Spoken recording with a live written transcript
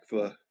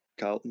for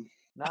Carlton.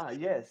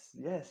 Yes.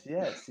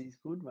 He's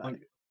good, mate.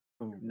 Like,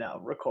 Now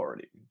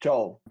recording.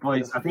 Joel.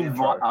 boys, I think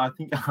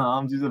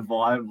Arms is a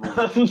viable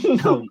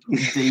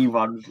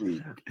D1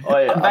 pick. Oh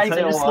yeah, Mate,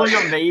 I just saw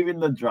your meme in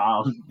the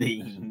draft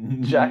thing.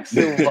 Jack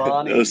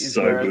Silvani That's is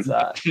so where good. it's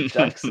at.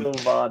 Jack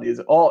Silvani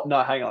is. Oh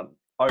no, hang on.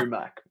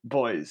 OMAC,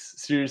 boys.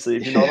 Seriously,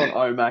 if you're not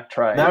on OMAC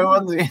train, No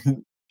one's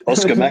in.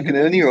 Oscar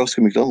McInerney or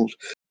Oscar McDonald?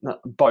 No,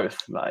 both,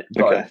 mate.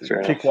 Okay, Both.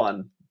 fair Pick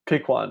one.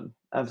 Pick one.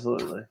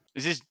 Absolutely.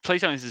 Please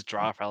tell me this is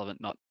draft relevant,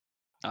 not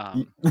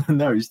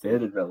No,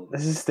 standard relevant.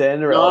 This is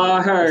standard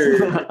relevant.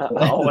 No.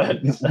 All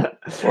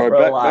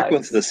right, back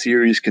onto the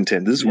series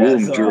contenders. Yes,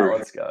 Willem Drew.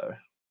 Let's go.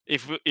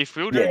 If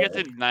Will Drew gets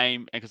a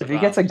name, if he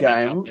gets a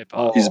game,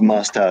 he's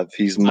must have.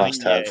 He's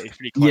must have.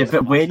 Yeah,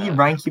 but where do you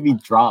rank him in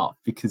draft?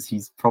 Because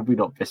he's probably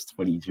not best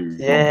 22.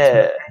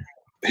 Yeah.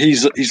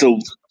 He's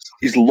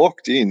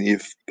locked in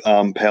if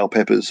Powell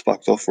Pepper's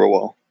fucked off for a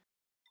while.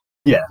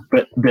 Yeah,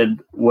 but then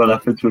what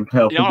happens with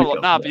Powell? But you know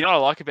what I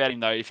like about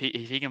him though, if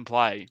he can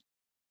play,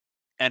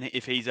 and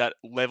if he's at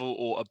level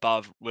or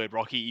above where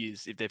Rocky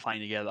is, if they're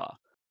playing together.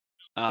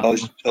 I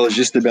was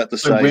just about to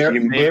say, where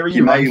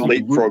he may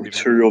leapfrog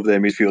two of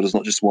their midfielders,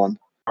 not just one.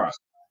 All right.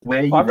 Where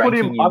are you I put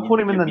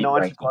him in the 90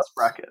 mid-rankings? plus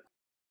bracket.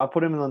 I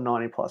put him in the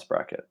 90 plus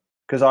bracket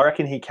because I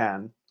reckon he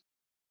can.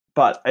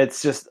 But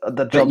it's just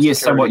the job. But yeah,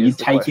 so what you'd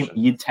take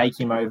you'd take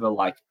him over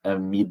like a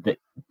mid that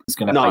is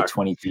going to play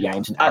 22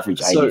 games and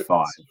average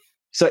 85.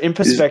 So in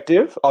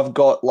perspective, I've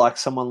got like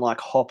someone like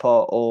Hopper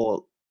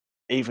or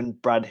even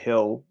Brad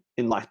Hill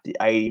in like the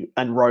 80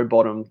 and row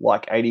bottom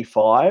like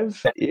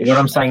 85. What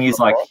I'm saying is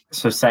like,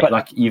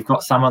 like you've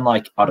got someone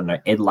like, I don't know,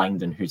 Ed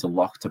Langdon, who's a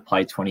lock to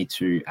play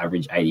 22,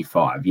 average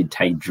 85. You'd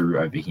take Drew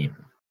over him.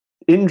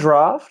 In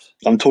draft?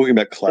 I'm talking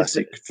about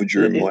classic for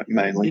Drew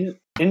mainly.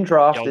 In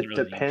draft, it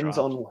depends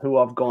on who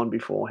I've gone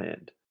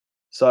beforehand.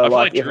 So I feel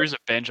like Drew's a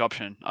bench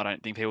option. I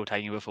don't think people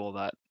take him before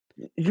that.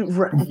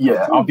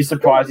 Yeah, I'll be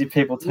surprised if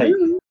people take...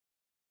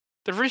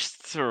 The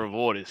risk to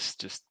reward is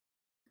just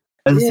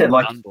as I said,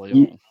 like,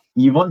 unbelievable.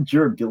 You want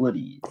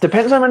durability.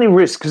 Depends how many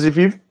risks, because if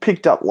you've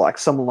picked up like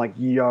someone like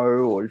Yo,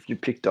 or if you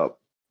picked up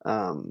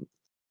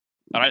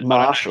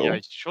Marshall.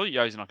 Surely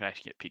Yo's not going to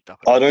actually get picked up.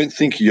 I don't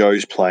think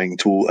Yo's playing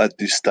till at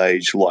this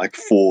stage like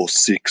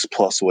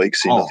 4-6+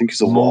 weeks in. I think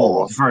he's a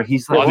while off. Bro,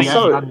 he's done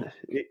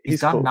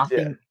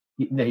nothing.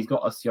 Yeah. He's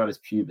got osteitis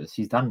pubis.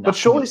 He's done nothing. But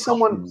surely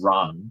someone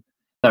run.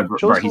 No,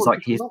 bro, he's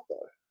like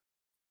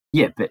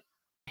yeah, but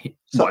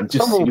just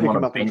someone will you pick want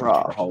him to up in bench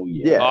draft. the whole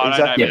year. Yeah,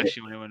 exactly.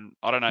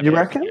 I don't know. You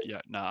reckon?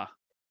 Yeah, nah.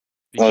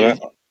 I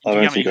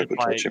don't think I could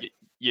touch him.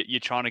 You're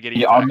trying to get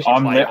him. Yeah, I'm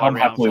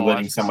happily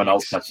letting someone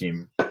else touch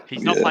him.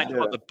 He's not playing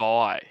the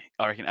buy,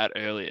 I reckon, at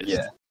earliest.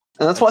 Yeah.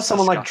 And that's why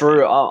someone like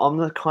Drew, I'm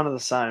the kind of the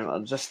same.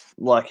 I'm just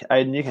like,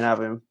 Aiden, you can have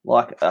him.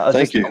 Like,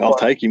 thank you. I'll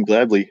take him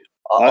gladly.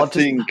 I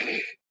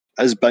think,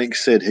 as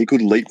Banks said, he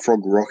could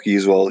leapfrog Rocky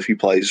as well if he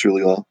plays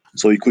really well.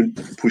 So he could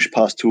push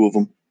past two of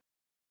them.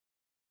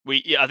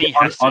 I think he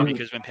has to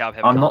because when Powell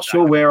Pepper I'm not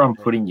sure where I'm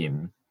putting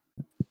him.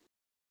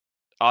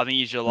 I think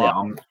he's your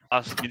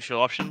last midfield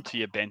option to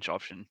your bench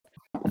option.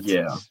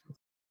 Yeah.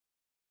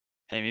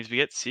 Hey, mids, we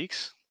get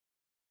 6?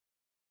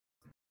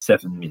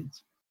 7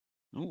 mids.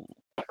 Ooh.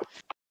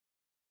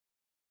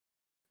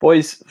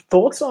 Boys,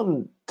 thoughts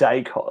on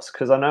Dacos?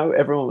 Because I know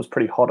everyone was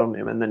pretty hot on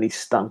him, and then he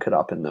stunk it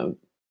up in the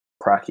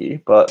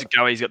pracky. But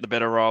He's got the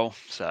better role,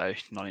 so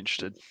not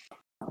interested.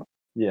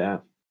 Yeah.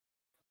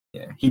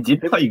 Yeah, he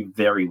did play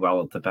very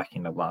well at the back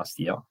end of last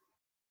year.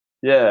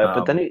 Yeah,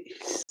 but then he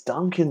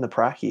stunk in the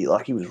pracky.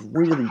 Like, he was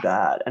really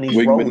bad, and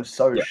his role was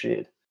so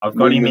shit. I've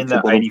got him in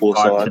the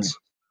 85.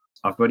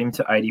 I've got him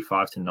to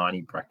 85 to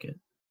 90 bracket.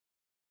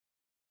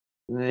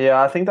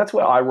 Yeah, I think that's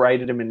where I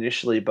rated him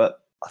initially,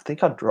 but I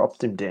think I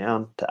dropped him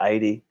down to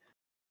 80.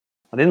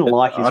 I didn't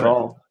like his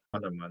role. I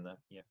don't mind that.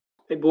 Yeah.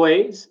 Hey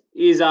boys,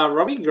 is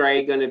Robbie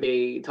Gray going to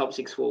be top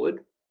 6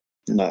 forward?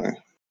 No,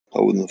 I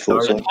wouldn't have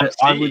thought so.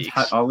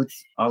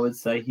 I would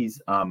say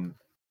he's hang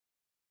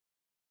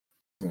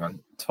on,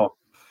 top.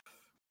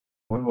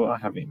 Where will I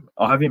have him?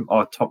 I have him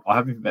top. I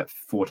have him about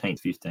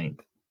 14th,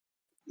 15th.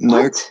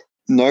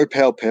 No,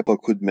 Powell Pepper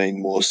could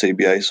mean more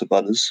CBAs for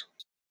Butters.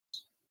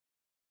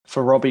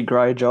 For Robbie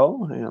Gray,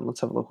 Joel? Hang on,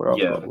 let's have a look where I've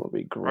got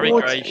Robbie Gray.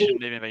 Robbie Gray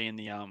shouldn't even be in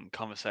the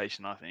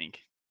conversation, I think.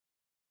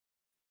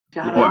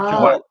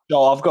 Joel,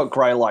 I've got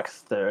Gray like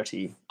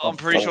 30. I'm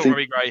pretty sure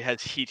Robbie Gray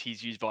has hit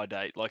his use by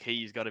date. Like,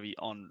 he's got to be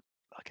on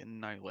like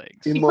no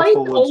legs. He played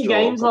all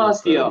games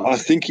last year. I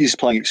think he's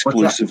playing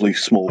exclusively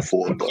small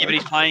forward, though. Yeah, but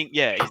he's playing,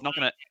 he's not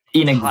going to...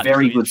 In a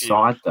very good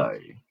side, though.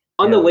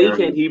 On the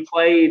weekend, he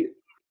played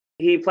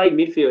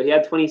midfield. He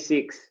had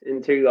 26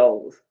 and 2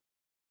 goals.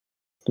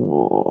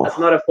 Oh. That's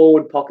not a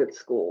forward pocket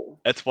score.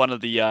 That's one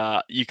of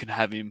the you can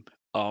have him.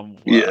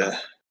 Yeah.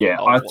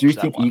 I do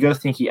think you got to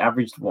think he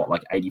averaged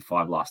like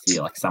 85 last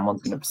year. Like someone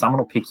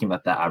will pick him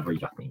at that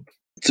average. I think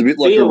it's a bit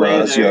like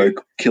Orazio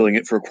killing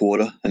it for a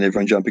quarter and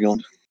everyone jumping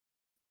on.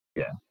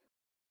 Yeah.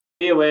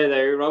 Be aware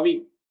though,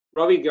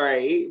 Robbie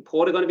Gray,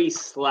 Porter going to be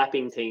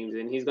slapping teams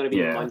and he's going to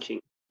be munching.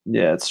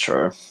 Yeah, it's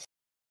true.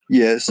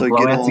 Yeah, so The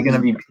blowouts are going to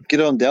be.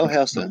 get on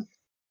Dalhouse then.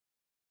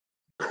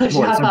 Boys,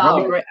 Shut so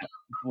up.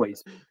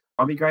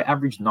 Robbie Gray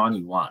averaged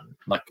 91.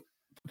 Like,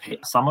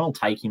 someone will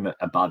take him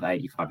above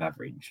 85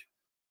 average.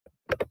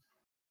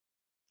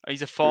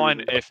 He's a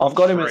fine F. I've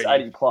got him as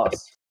 80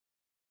 plus.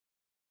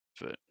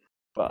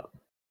 But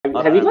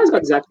Have you guys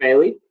got Zach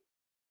Bailey?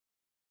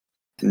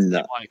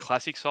 No, my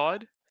classic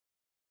side.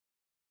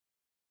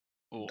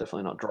 Or,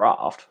 definitely not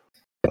draft.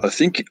 I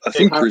think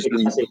Classic,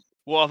 Brisbane. classic.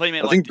 well, I think he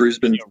meant I think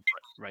Brisbane.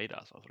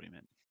 Radar. So I thought he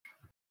meant.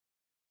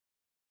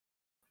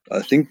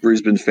 I think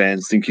Brisbane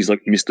fans think he's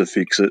like Mr.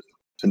 Fix-It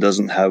and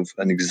doesn't have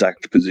an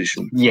exact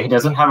position. Yeah, he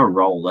doesn't have a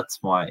role.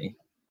 That's my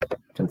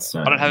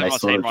concern. I don't have him They on my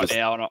sort team of right just-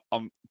 now, and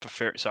I'm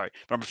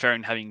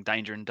preferring having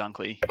Danger and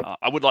Dunkley.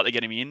 I would like to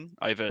get him in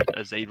over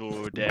a Zebra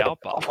or a Dow,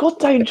 but I've got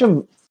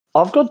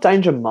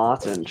Danger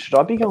Martin. Should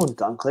I be going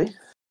Dunkley?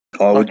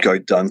 I would go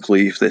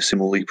Dunkley if they're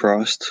similarly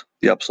priced.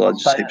 The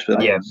upside's just heaps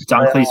better. Yeah,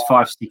 Dunkley's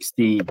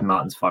 560,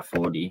 Martin's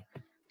 540.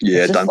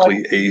 Yeah, It's just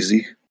Dunkley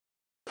easy.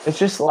 It's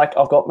just like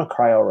I've got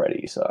McRae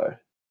already, so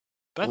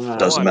that's No.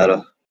 Doesn't fine.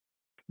 matter.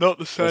 Not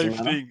the same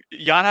Doesn't matter? thing.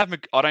 You can't have.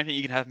 I don't think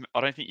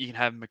you can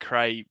have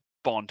McRae,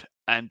 Bond,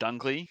 and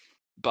Dunkley.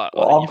 But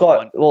I think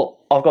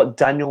I've got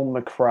Daniel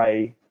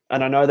McRae,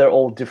 and I know they're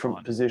all different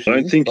Fine. positions.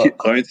 I but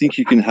don't think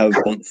you can have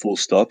one full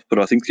stop, but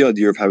I think the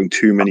idea of having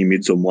too many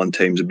mids on one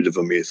team is a bit of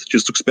a myth.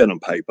 Just looks bad on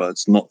paper.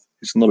 It's not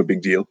a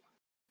big deal.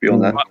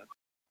 Beyond that,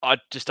 I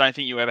just don't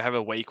think you ever have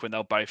a week when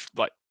they'll both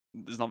like.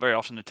 There's not very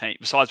often a team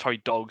besides probably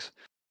Dogs.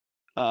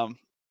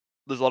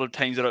 There's a lot of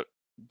teams that are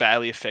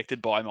badly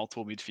affected by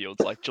multiple midfields.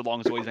 Like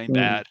Geelong's always been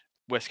bad.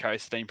 West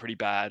Coast has been pretty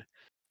bad.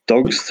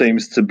 Dogs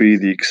seems to be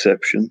the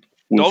exception.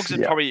 Dogs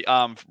and probably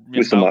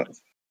with the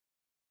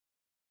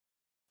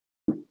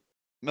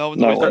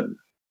Melbourne's no always one. been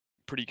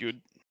pretty good.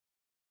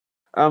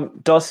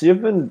 Dos,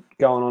 you've been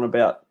going on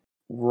about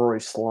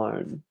Rory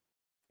Sloane.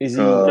 Is he?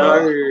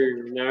 No.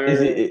 Is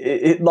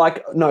it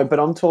like no? But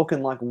I'm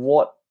talking like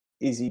what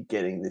is he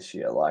getting this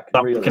year? Like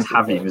We can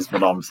have realistically? him, is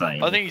what I'm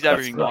saying. I think he's That's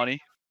averaging right.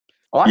 90.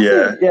 I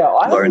Yeah, think,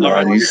 I low have him in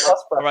my 90s.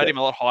 plus I rate bracket. him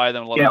a lot higher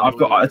than a lot Yeah, of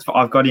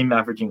I've got him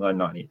averaging low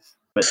 90s.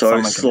 But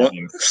So someone can have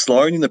him.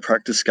 Sloan in the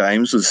practice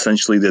games was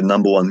essentially their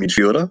number one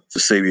midfielder for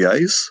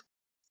CBAs.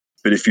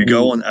 But if you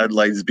go on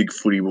Adelaide's big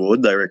footy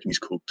board, they reckon he's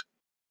cooked.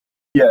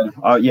 Yeah,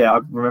 I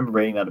remember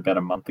reading that about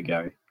a month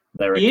ago.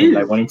 They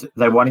reckon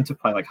they want him to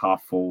play like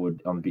half forward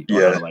on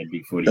Adelaide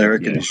big footy. They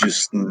reckon he's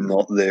just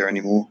not there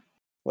anymore.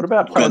 What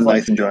about Got players like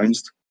Nathan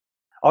Jones.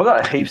 I've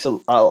got heaps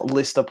of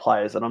list of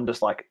players that I'm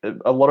just like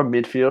a lot of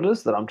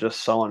midfielders that I'm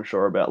just so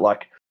unsure about.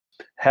 Like,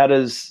 how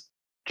does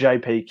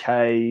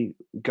JPK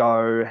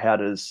go? How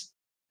does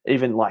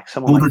even like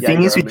someone? Well, like the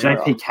thing is Jaeger with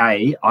O'Meara?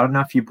 JPK, I don't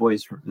know if you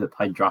boys that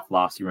played draft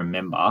last year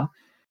remember,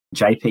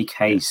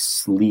 JPK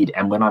slid,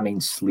 and when I mean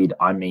slid,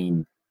 I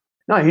mean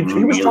No, he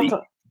was really.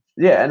 dropped.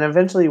 Yeah, and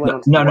eventually he went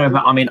on. No,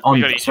 but I mean We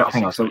on. got So, into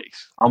hang on, 6 so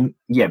weeks.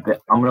 yeah, but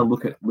I'm gonna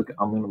look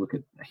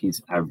at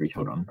his average.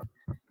 Hold on,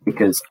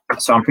 because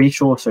so I'm pretty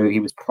sure. So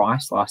he was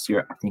priced last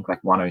year, I think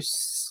like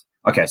 106.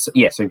 Okay, so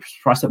yeah, so he was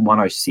priced at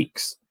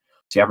 106.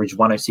 So he averaged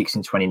 106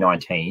 in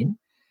 2019,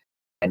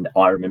 and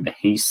I remember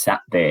he sat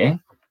there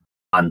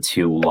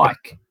until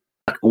like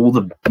all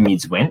the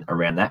mids went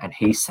around that, and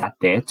he sat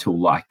there till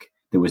like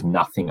there was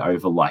nothing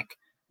over like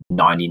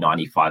 90,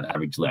 95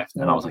 average left,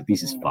 and I was like,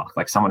 this is fucked.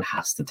 Like someone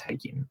has to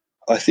take him.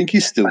 I think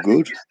he's still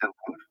good.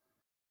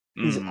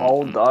 He's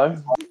old though,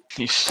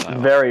 He's so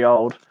very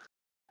old,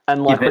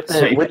 and like with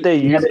their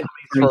youth coming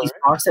through. He's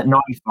priced at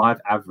 95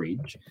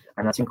 average,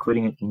 and that's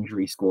including an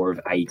injury score of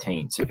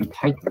 18. So if you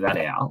take that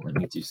out, let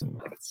me do some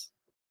maths.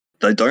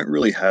 They don't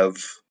really have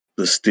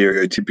the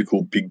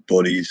stereotypical big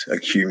bodies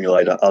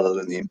accumulator other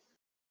than him,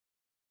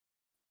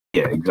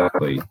 Yeah,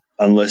 exactly.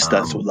 unless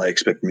that's what they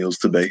expect Mills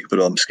to be. But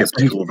I'm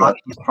skeptical of that.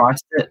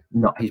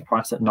 He's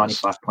priced at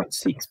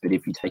 95.6, but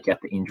if you take out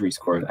the injury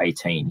score of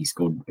 18,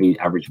 he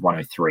averaged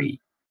 103.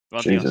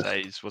 One thing I'll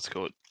say is what's it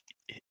called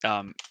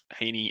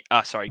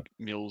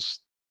Mills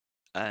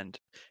and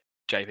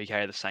JPK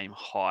are the same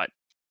height,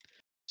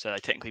 so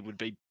he would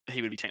be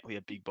technically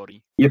a big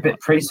body. Yeah, but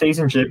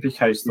preseason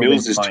JPK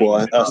Mills is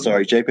twice.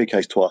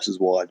 JPK's twice as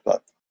wide,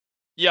 but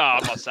Yeah,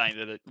 I'm not saying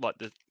that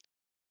the.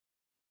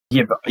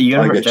 Yeah, but you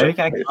I remember get you.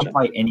 JPK can't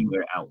play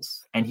anywhere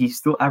else, and he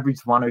still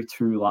averaged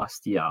 102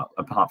 last year,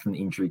 apart from the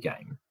injury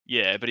game.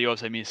 Yeah, but he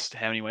also missed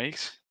how many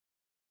weeks?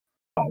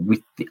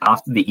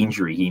 After the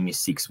injury, he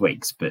missed 6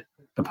 weeks, but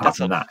apart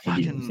from that,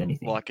 he didn't miss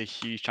anything. Like a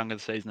huge chunk of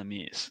the season to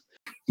miss.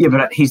 Yeah,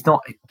 but he's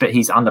not. But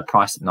he's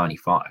underpriced at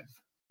 95.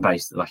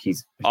 Based like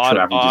his true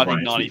average is I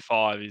think 102.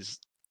 95 is.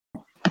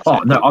 Oh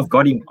no, I've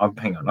got him.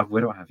 Hang on,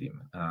 where do I have him?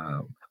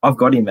 I've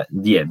got him at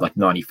like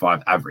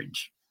 95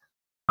 average.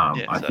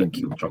 I think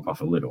he'll drop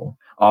off a little.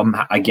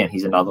 Again,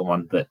 he's another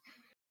one that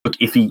look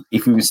if he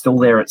was still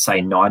there at say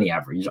 90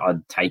 average,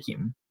 I'd take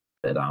him.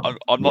 But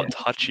I'm not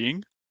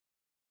touching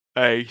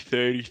a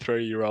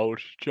 33-year-old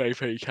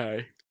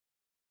JPK.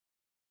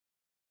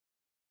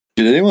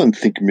 Did anyone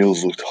think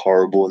Mills looked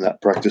horrible in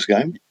that practice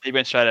game? He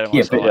went straight out of my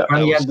Yeah, side. but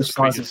only That had the was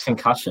signs of quickest.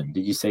 concussion.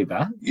 Did you see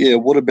that? Yeah,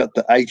 what about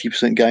the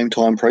 80% game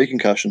time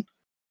pre-concussion?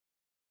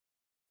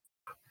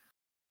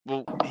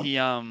 Well, he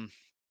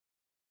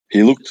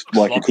He looked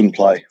like he sloppy. couldn't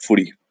play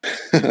footy.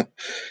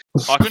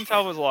 I couldn't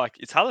tell. It was like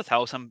it's hard to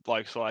tell. Some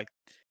blokes like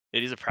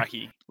it is a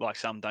pracky. Like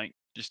some don't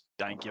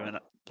give it.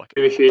 Like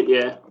Give a shit,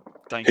 yeah.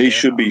 don't. He care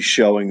should enough. be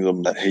showing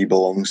them that he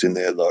belongs in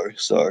there, though.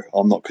 So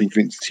I'm not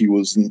convinced he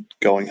wasn't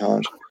going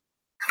hard.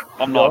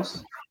 I'm not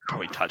Yoss?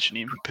 probably touching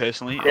him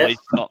personally. Yeah. At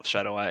least not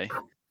straight away.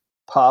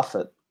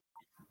 Parfit.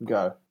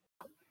 Go.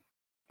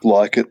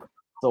 Like it.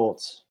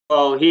 Thoughts?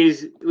 Well,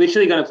 he's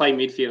literally going to play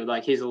midfield.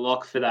 Like, he's a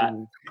lock for that.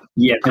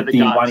 Yeah, For but the the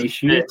guards. one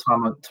issue, Yeah.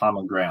 time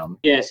on ground.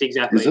 Yes,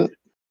 exactly. Is it?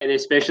 And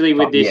especially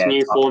with this Yeah,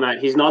 new format,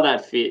 he's not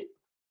that fit.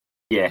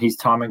 Yeah, his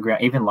time on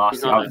ground. Even last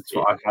He's year, not that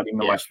fit. I've had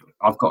him in Yeah.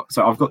 I've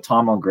got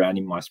time on ground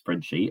in my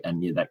spreadsheet,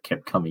 and yeah, that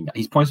kept coming up.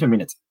 His points per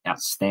minute's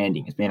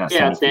outstanding. It's been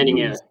outstanding. Yeah, outstanding. for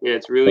Yeah, years. yeah,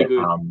 it's really But,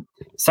 good.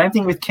 same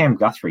thing with Cam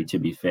Guthrie. To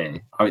be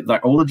fair,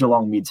 like all the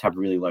Geelong mids have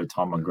really low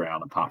time on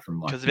ground, apart from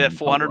like Because about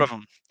 400 of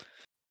them,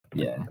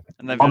 Yeah.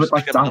 and they've Oh, just but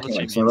like got another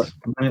Duncan. 2 So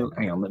minutes.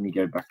 hang on, let me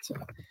go back to.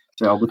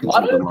 So I'll look at I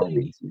some of the don't Geelong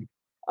think- mids.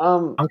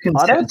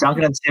 I don't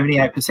Duncan had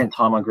 78%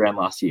 time on ground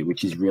last year,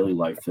 which is really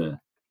low for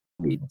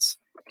mids.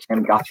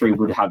 Cam Guthrie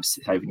would have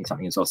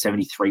something as well,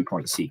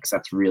 73.6.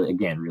 That's really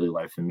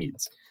low for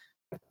mids.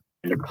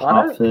 And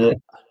apart for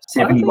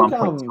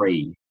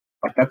 71.3,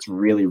 like that's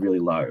really, really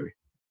low.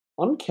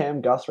 On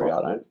Cam Guthrie,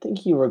 I don't think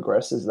he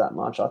regresses that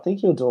much. I think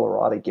he'll do all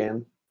right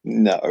again.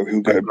 No,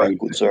 he'll go Agreed.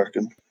 backwards, I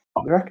reckon.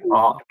 You reckon?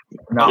 Oh,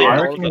 no, Yeah,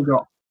 I reckon he'll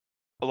go.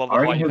 A lot of I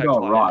the reckon high he'll impact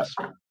go right.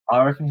 players.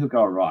 I reckon he'll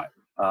go right.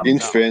 In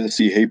No.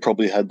 fantasy, he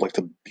probably had like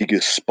the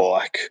biggest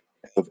spike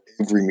of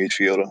every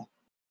midfielder.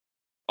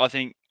 I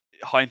think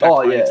high impact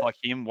Oh, players yeah. like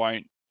him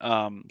won't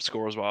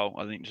score as well.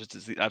 I think just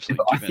as the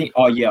absolute I given. think.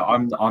 Oh yeah,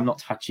 I'm not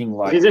touching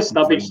like. He's a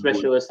stoppage Greenwood.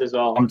 specialist as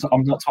well.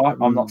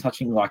 I'm not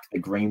touching like the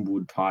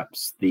Greenwood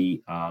types,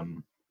 the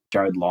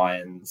Jared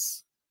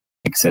Lyons,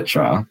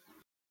 etc.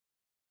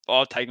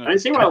 I'll take him. I don't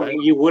see why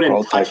you I'll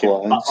wouldn't take touch him,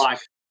 but Lions. like,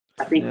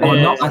 I think Yeah. Oh,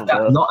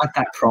 Yeah. not at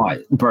that price,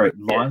 bro.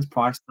 Lions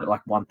priced at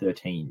like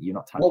 113. You're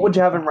not touching. What would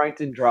you have that. him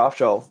ranked in draft,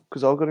 Joel?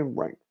 Because I've got him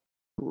ranked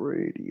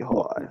pretty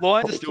high.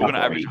 Lions are still going to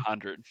Guthrie. average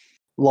 100.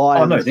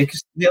 Lions. Oh no,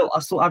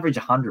 they'll still average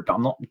 100, but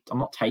I'm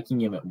not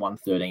taking him at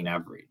 113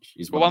 average.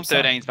 Is Well, what I'm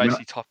saying. 113 is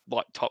basically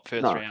top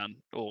first No. round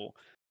or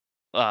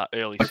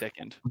early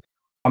second.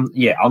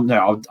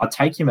 I'll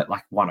take him at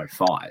like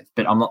 105,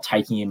 but I'm not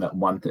taking him at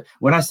 130.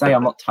 When I say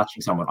I'm not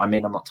touching someone, I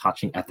mean I'm not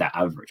touching at that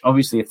average.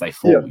 Obviously, if they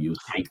fall, you'll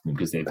take them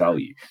because they're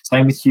value.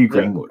 Same with Hugh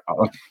Greenwood.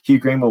 Hugh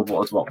Greenwood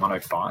was what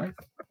 105.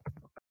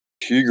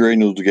 Hugh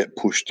Greenwood will get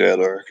pushed out,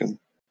 I reckon.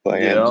 By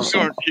Yeah,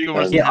 Anderson. Hugh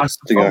was- Yeah,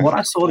 from what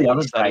I saw the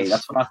other Status. day,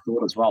 that's what I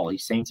thought as well. He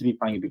seemed to be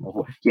playing a bit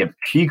more. Yeah,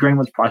 Hugh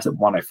Greenwood's priced at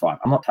 105.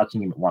 I'm not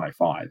touching him at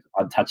 105.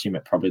 I'd touch him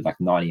at probably like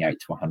 98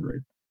 to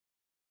 100.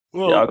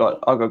 Well, Yeah,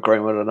 I got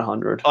Greenwood at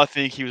 100. I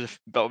think he was,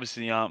 but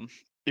obviously,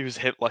 he was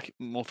like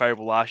more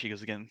favourable last year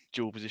because again,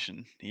 dual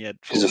position. He had.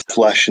 He's a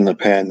flash in the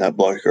pan, that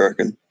bloke, I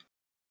reckon.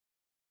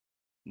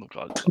 Look,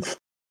 I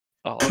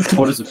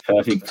What is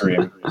perfect for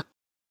him?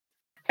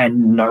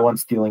 And no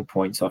one's stealing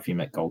points off him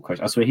at Gold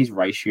Coast. I swear his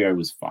ratio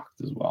was fucked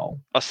as well.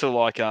 I still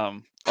like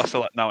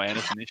Noah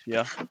Anderson this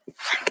year.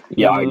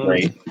 Yeah, I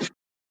agree.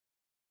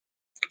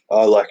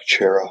 I like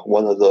Chera.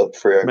 One of the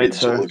Freo Me mids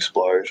too. will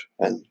explode.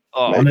 And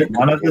Oh, Maybe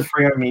One of the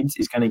Freo mids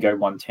is going to go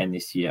 110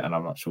 this year, and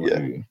I'm not sure Yeah.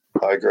 who.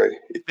 I agree.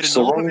 Bit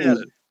annoyed about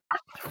it.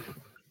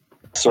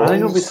 I think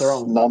it'll be Sarong's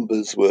Sarong.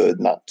 numbers were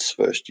nuts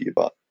first year,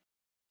 but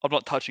I'm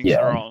not touching Yeah.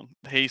 Sarong.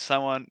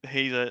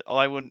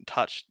 I wouldn't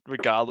touch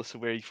regardless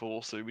of where he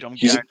falls to, which I'm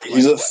he's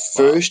guaranteeing. a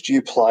first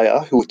year player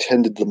who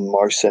attended the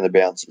most centre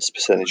bounces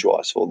percentage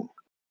wise for them.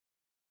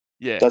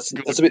 Yeah, That's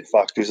good. a bit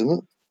fucked, isn't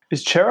it?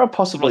 Is Chera I'm not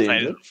possibly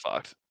saying injured? it's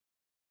fucked.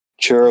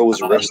 Chera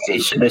was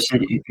rested.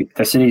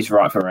 They said he's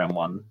right for round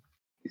one.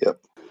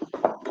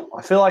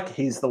 I feel like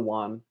he's the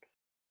one.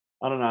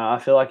 I don't know. I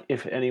feel like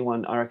if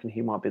anyone, I reckon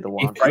he might be the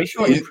one. If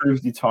Brayshaw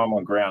improves the time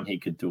on ground, he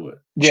could do it.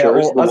 Yeah,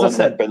 Chera's well, the as I one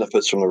said, that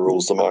benefits from the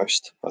rules the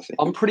most, I think.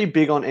 I'm pretty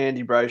big on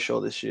Andy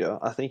Brayshaw this year.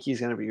 I think he's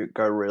going to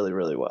go really,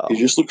 really well. He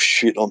just looks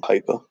shit on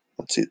paper.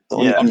 That's it.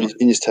 Yeah.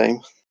 In his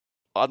team.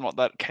 I'm not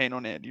that keen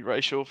on Andy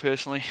Rachel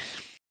personally.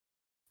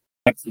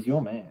 Max is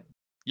your man.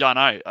 Yeah, I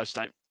know. I just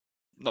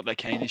not that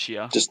keen this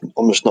year. I'm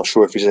just not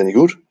sure if he's any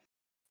good.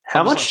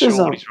 How I'm just much not does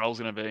sure what his role's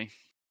going to be?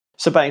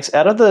 So Banks,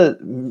 out of the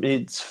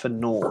mids for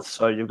North,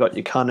 so you've got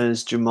your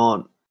Cunners,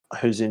 Dumont,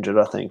 who's injured,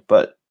 I think,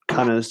 but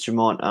Cunners,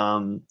 Dumont,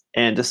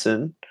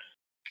 Anderson.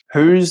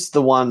 Who's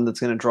the one that's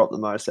going to drop the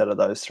most out of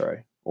those three?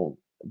 Or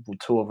will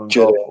two of them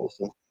Jed drop?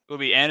 Anderson. It'll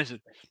be Anderson.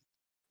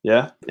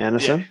 Yeah,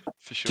 Anderson. Yeah,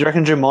 for sure. Do you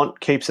reckon Dumont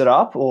keeps it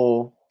up,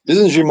 or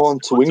Isn't Jumon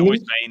to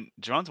wing?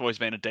 Dumont's always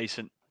been a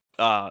decent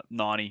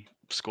 90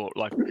 score,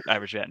 like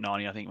average about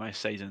 90, I think, most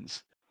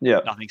seasons. yeah?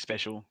 Nothing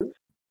special.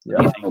 Yeah.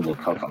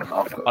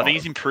 I think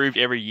he's improved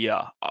every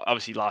year.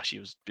 Obviously, last year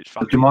was a bit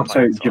fucking. Dumont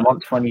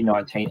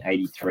 2019,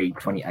 83,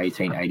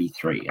 2018,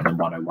 83, and then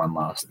 101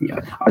 last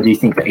year. I do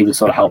think that he was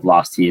sort of helped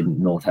last year.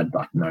 North had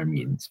like no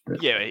mids,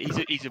 but Yeah,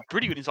 he's a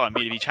pretty good inside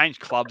mid. If he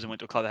changed clubs and went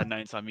to a club that had no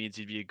inside mids,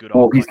 he'd be a good.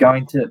 Well, he's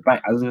going to,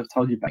 as I've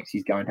told you, Banks,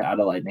 he's going to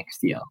Adelaide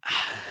next year.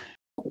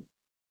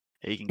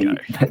 He can go.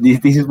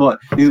 This is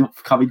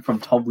coming from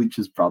Tom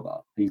Lynch's brother.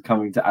 He's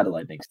coming to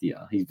Adelaide next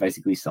year. He's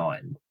basically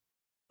signed.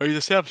 Well, he's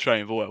a South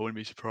Australian boy. I wouldn't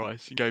be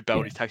surprised. You go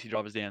belt his taxi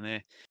drivers down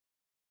there.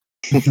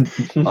 I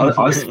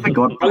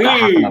forgot that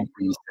happened after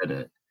you said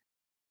it.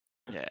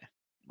 Yeah.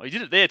 Well, he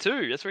did it there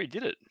too. That's where he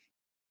did it.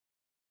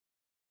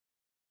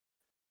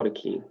 What a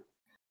king.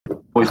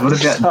 Boys, what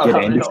about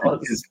Jed Anderson?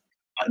 Because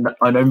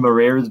I know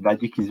Moreira's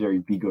magic is very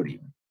big on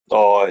him.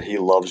 Oh, he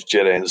loves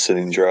Jed Anderson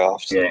in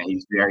drafts. Yeah,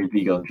 he's very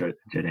big on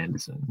Jed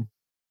Anderson.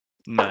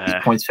 Nah.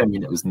 His points per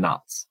minute was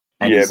nuts.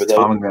 And his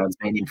time on ground's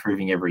been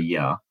improving every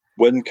year.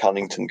 When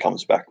Cunnington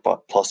comes back,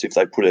 but plus if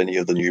they put any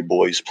of the new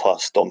boys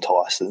plus Dom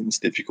Tyson, it's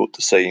difficult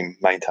to see him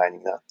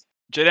maintaining that.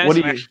 Jed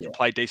Anderson actually can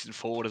play decent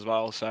forward as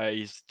well, so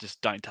he's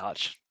just don't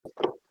touch.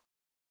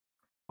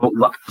 Well,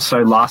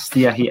 so last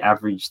year he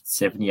averaged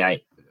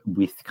 78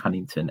 with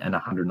Cunnington and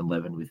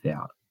 111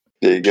 without.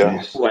 There you go.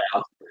 Wow.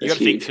 You got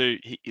to think too.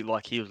 He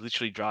was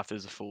literally drafted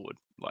as a forward.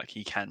 Like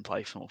he can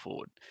play small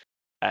forward,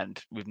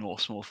 and with more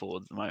small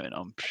forwards at the moment,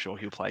 I'm sure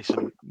he'll play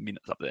some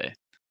minutes up there.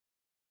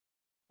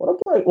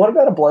 What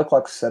about a bloke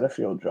like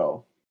Setterfield,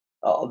 Joel?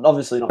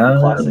 Obviously not the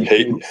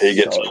classic. He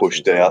gets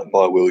pushed out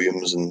by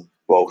Williams and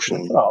Walsh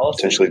and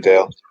potentially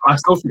Dow. I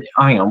still think,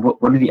 hang on,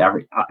 what did he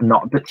average?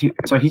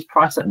 So he's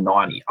priced at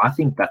 90. I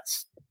think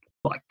that's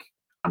like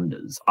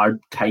unders. I'd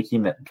take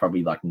him at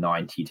probably like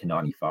 90 to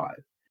 95.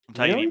 I'm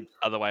taking him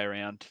the other way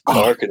around.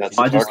 I reckon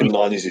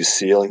 90 is his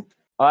ceiling.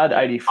 I had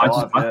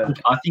 85.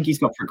 I think he's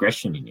got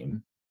progression in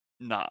him.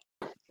 Nah.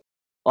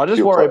 I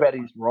just worry about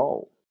his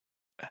role.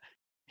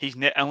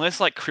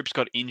 Unless like Cripps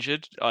got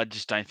injured, I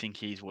just don't think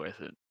he's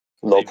worth it.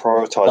 They'll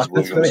prioritise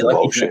Williams and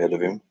Walsh ahead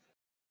of him.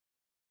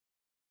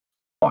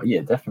 Oh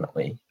yeah,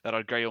 definitely. That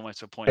I'd agree almost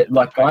to a point. But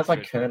like guys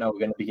like Kerno are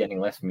going to be getting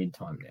less mid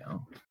time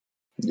now.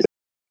 Yeah.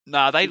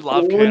 Nah, they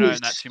love Kerno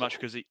and that too much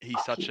because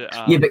he's such a.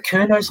 Yeah, but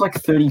Kerno's like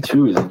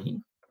 32, isn't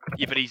he?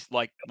 Yeah, but he's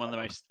like one of the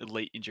most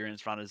elite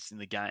endurance runners in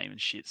the game and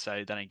shit. So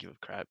they don't give a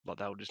crap. Like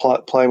they'll just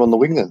play him on the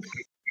wing then.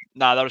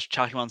 Nah, they'll just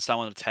chuck him on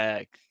someone to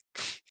tag.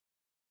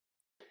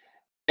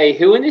 Hey,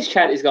 who in this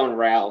chat is going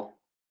Raul?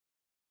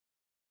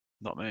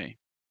 Not me.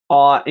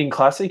 In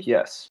Classic,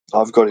 yes.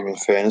 I've got him in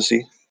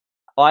fantasy.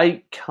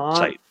 I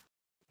can't.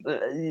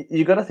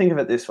 You got to think of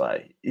it this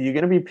way: you're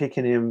going to be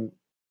picking him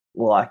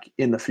like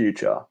in the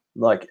future,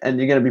 and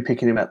you're going to be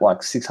picking him at like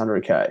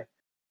 600k,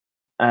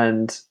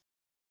 and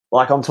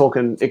like I'm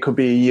talking, it could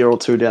be a year or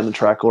two down the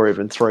track, or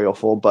even 3 or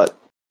 4. But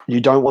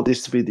you don't want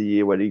this to be the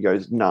year where he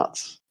goes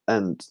nuts.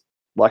 And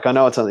like I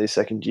know it's only his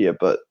second year,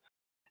 but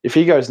if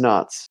he goes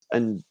nuts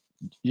and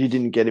you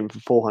didn't get him for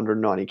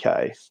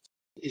 490k.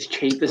 He's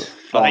cheap as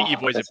fuck. I think your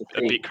boys are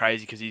a bit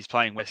crazy because he's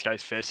playing West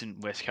Coast first in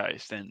West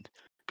Coast, and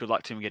good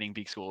luck to him getting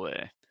big score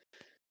there.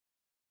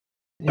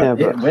 Yeah,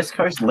 but West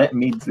Coast let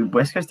mids.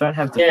 West Coast don't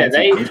have Yeah,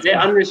 defensive they're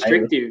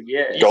unrestricted.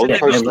 Yeah. Gold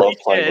Coast love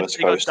playing West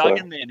Coast. They got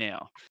Duggan there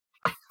now.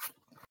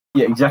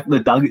 Yeah,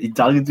 exactly.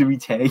 Duggan to be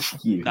tagging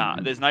you. Nah,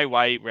 there's no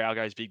way Raul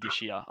goes big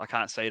this year. I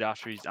can't see it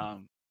after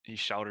his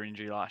shoulder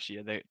injury last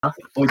year.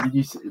 Or did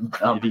you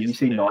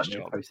see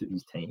Nightmare posted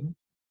his team?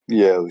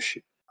 Yeah, it was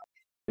shit.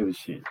 It was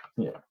shit.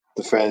 Yeah.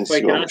 The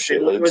fantasy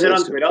was it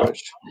on Twitter? No,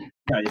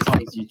 it's on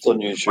his YouTube. It's on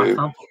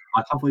YouTube.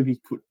 I can't believe he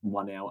put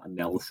 1 hour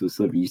analysis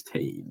of his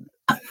team.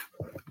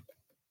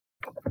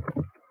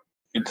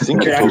 You'd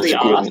think it looks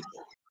good.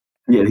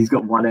 Yeah, he's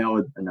got 1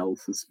 hour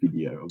analysis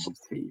video of his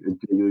team.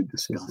 It's really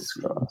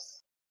disgusting.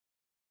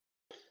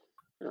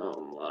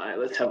 Oh my,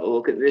 let's have a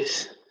look at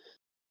this.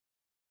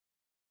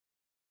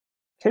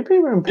 keep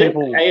hearing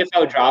people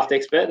AFL draft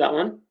expert, that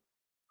one.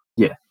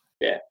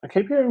 Yeah, I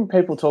keep hearing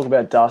people talk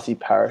about Darcy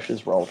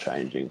Parish's role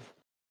changing.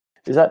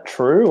 Is that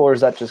true, or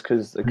is that just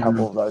because a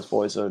couple of those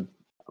boys are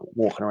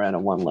walking around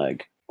on one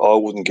leg? I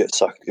wouldn't get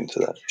sucked into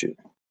that shit.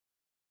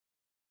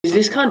 Is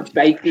this cunt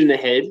baked in the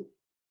head?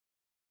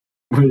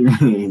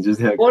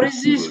 What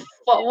is this?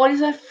 What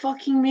is that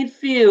fucking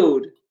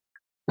midfield?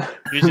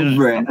 Who's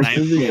in it?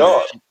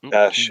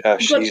 Ash, You've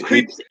got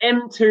Cripps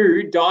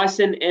M2,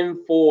 Dyson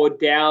M4,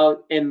 Dow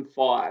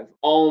M5.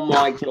 Oh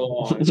my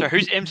god. So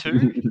who's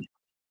M2?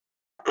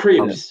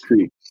 Cripps.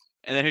 And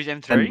then who's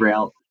M3? And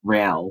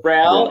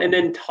Raul, and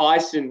then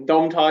Tyson,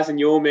 Dom Tyson,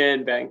 your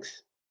man,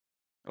 Banks.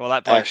 Well,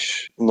 that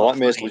Ash,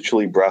 Nightmare's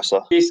literally Brasser.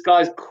 This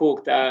guy's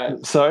cooked.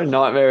 So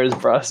Nightmare is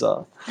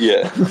Brasser.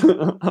 Yeah.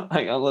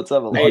 Hang on, let's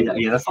have a look.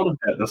 Yeah, that's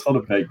not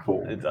a bad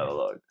call. Let's have a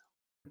look.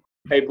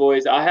 Hey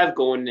boys, I have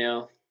gone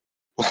now.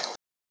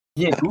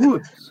 Yeah,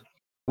 good.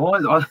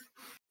 Why?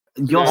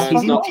 He's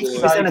in not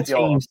 50% of good.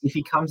 teams. If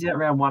he comes out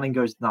round 1 and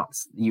goes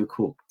nuts, you're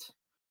cooked.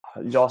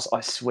 Joss,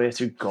 I swear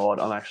to God,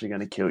 I'm actually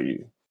going to kill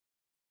you.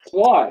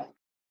 Why?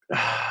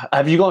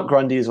 Have you got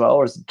Grundy as well,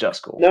 or is it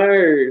just Gorn? No,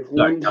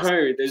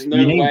 there's no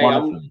You need way. one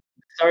of I'm them.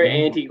 so You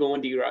need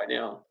anti-Gaundy right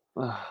now.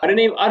 I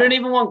don't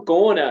even want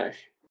Gorn, Ash.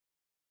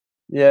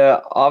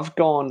 Yeah, I've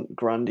gone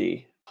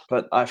Grundy,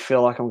 but I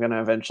feel like I'm going to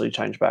eventually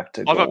change back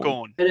to I've got Gorn.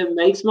 Gorn. And it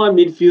makes my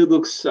midfield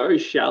look so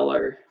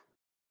shallow.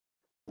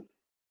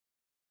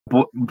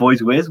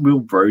 Boys, where's Will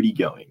Brody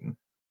going?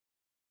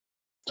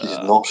 He's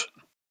not.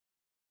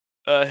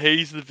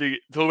 He's the big.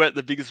 Talk about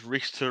the biggest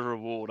risk to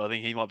reward. I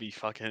think he might be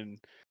fucking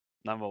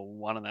number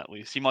one on that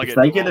list. He might If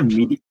get they get a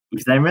dropped.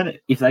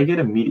 if they get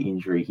a mid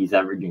injury, he's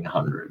averaging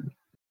 100.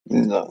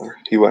 No,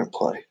 he won't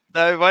play.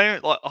 No,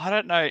 I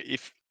don't know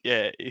if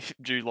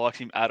Drew likes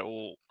him at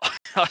all.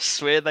 I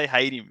swear they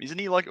hate him. Isn't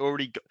he like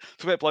already?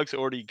 Talk about blokes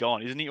already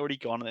gone. Isn't he already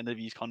gone at the end of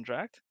his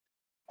contract?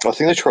 I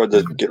think they tried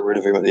to get rid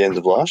of him at the end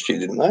of last year,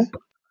 didn't they?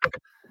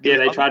 Yeah,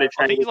 they tried to I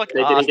trade think him. he's like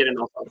They asked, didn't get an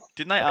offer.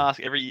 Didn't they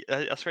ask every?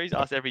 I swear he's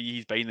asked every year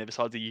he's been there.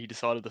 Besides the year he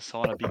decided to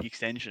sign a big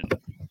extension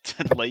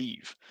to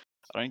leave.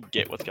 I don't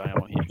get what's going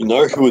on here. You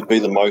know who would be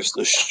the most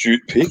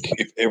astute pick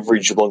if every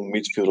Geelong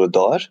midfielder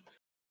died?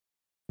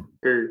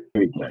 Who?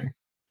 Here we go.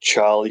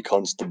 Charlie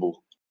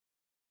Constable.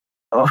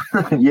 Oh,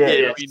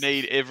 Yeah. We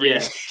need every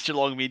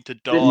Geelong mid to The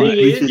die. thing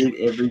We is, should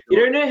hit every you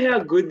don't know how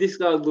good this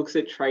guy looks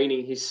at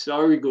training. He's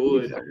so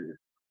good.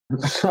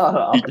 Shut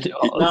up.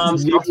 I'm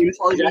He's actually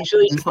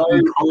so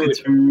good.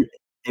 Cockatoo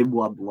in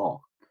one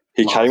block.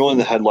 He came on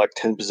and had like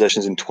 10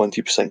 possessions in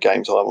 20%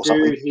 game time or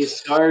something. Dude,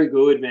 he's so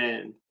good,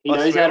 man. He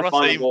knows how to when I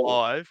find see the him ball.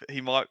 live, he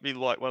might be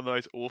like one of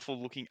those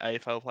awful looking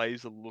AFL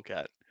players to look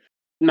at.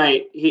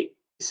 Mate, he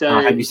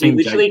have you seen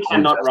literally Jake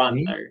cannot Collins' run,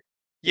 testimony? though.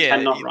 He Yeah,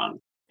 cannot run.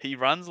 he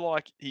runs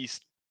like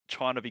he's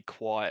trying to be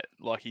quiet,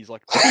 like he's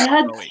like. He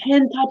had growing.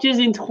 10 touches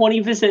in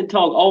 20%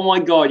 tog. Oh my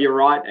god, you're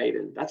right,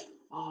 Aiden. That's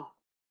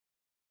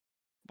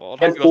Well,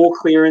 he had 4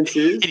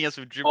 clearances. Hitting us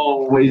with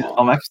dribble. Boys,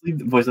 I'm actually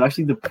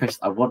depressed.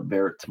 I want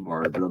Barrett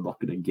tomorrow, but I'm not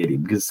going to get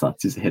him because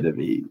Suts is ahead of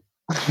me.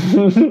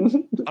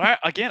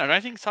 I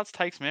don't think Suts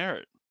takes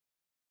merit.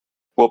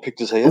 What pick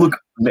does he have? Look,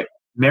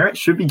 Merritt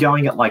should be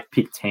going at like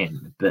pick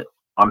 10, but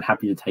I'm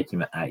happy to take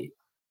him at 8.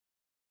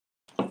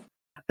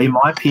 In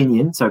my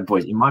opinion,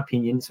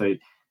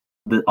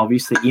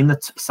 obviously in the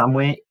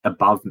somewhere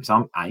above, so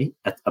I'm 8.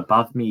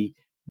 Above me,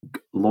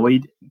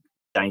 Lloyd,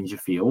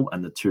 Dangerfield,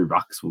 and the 2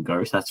 rucks will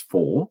go. So that's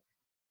 4.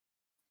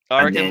 I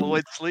And reckon then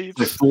Lloyd sleeps.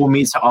 So 4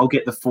 mid, so I'll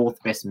get the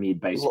 4th best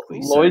mid basically.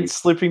 Lloyd's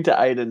slipping to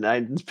Aiden.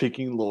 Aiden's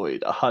picking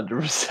Lloyd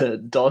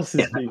 100%. Dos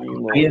is picking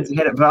Lloyd.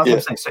 But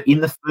I'm saying, so in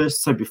the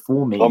first, so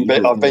before me,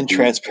 I've been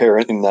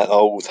transparent in that I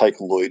will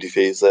take Lloyd if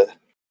he's there.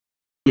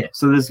 Yeah,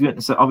 so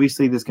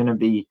obviously there's going to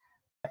be,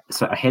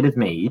 so ahead of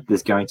me,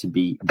 there's going to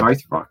be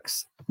both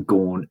rucks,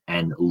 Gorn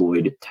and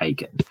Lloyd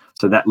taken.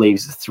 So that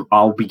leaves,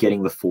 I'll be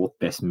getting the 4th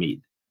best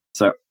mid.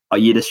 So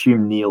you'd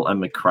assume Neil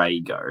and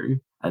McRae go,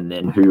 and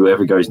then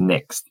whoever goes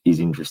next is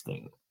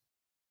interesting.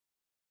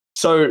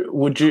 So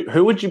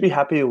who would you be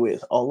happier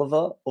with,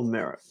 Oliver or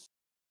Merritt?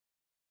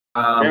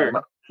 Merritt.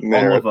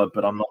 Oliver,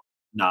 but I'm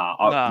not.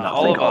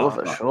 I think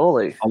Oliver,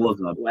 surely.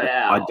 Oliver.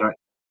 Wow. I don't.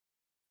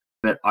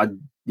 But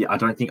I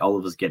don't think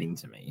Oliver's getting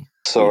to me.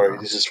 Sorry,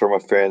 either. this is from a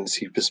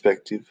fantasy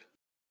perspective.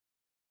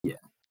 Yeah.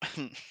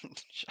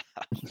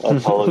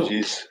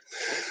 Apologies.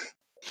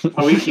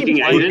 Are we kicking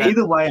Aiden?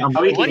 Either way, I'm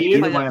Are we going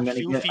kicking to get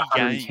filthy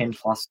 110 game?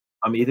 plus.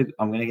 I'm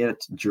going to get a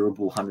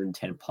durable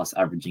 110 plus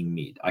averaging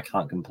mid. I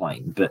can't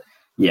complain, but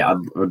yeah,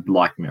 I'd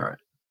like Merritt.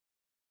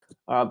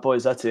 All right,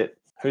 boys, that's it.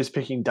 Who's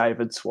picking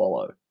David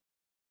Swallow?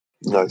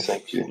 No,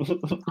 thank you.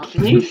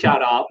 Can you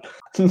shut up?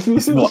 This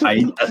is what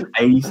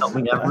 80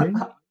 something average.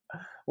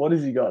 What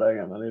has he got? Hang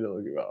on, I need to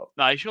look him up.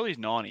 No, surely he's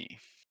 90.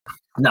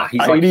 No,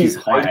 he's 80, like his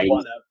high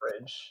 81 80s.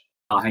 average.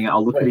 Hang on,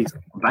 I'll look at his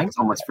banks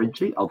on my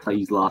spreadsheet. I'll tell you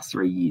his last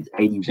 3 years.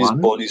 His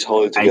 81, body's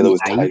holding together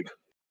with 88. tape.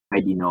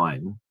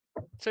 89.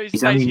 So he's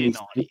He's only basically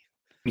missed, 90.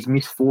 he's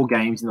missed 4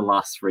 games in the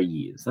last 3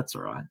 years. That's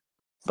all right.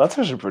 That's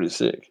actually pretty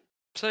sick.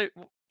 So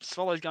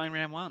Swallow's going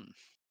round 1.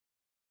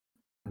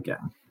 Okay.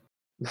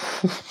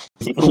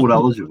 He's forward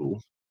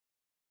eligible.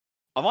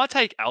 I might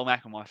take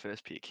Almac on my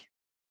first pick.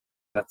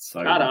 That's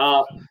so. Shut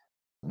up.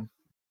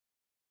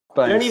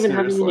 But You don't even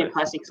have him in seriously. your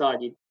classic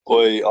side. You...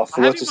 Oi, I I have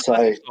forgot him to on say,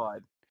 classic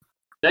side.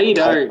 No, you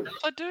don't. Yes,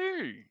 I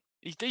do.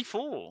 He's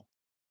D4.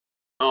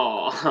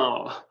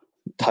 Oh.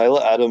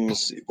 Taylor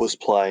Adams was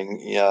playing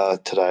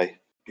today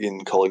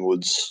in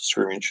Collingwood's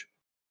scrimmage.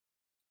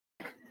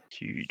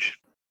 Huge.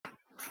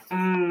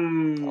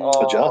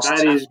 Adjust.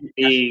 That is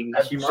big.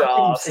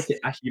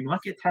 You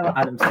might get Taylor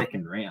Adams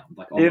second round.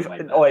 Like on If the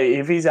way back.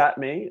 if he's at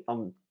me,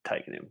 I'm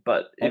taking him.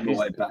 But On if the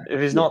way back.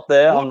 he's not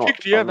there, What I'm pick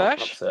not. do you I'm have,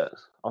 not Ash? upset.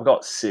 I've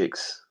got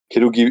 6.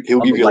 He'll give On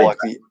the you way like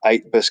the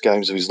 8 best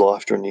games of his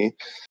life during the year.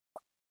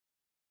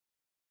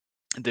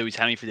 And do his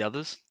hammy for the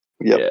others?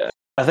 Yep. Yeah,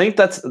 I think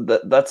that's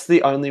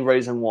the only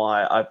reason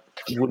why I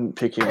wouldn't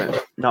pick him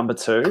at number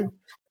 2.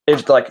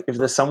 If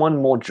there's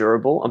someone more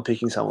durable, I'm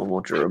picking someone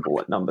more durable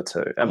at number 2.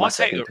 I At my might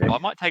take second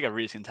pick. a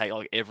risk and take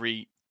like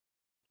every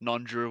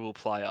non-durable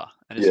player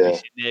and just be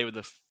sitting there with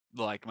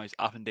like most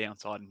up and down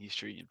side in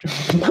history.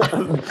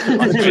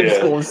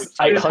 Scores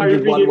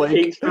 800 one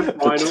week.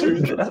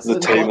 The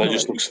team that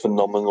just looks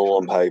phenomenal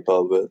on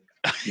paper, but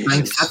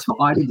that's what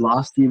I did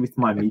last year with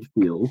my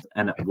midfield,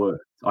 and it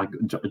worked. Like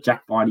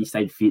Jack Whitey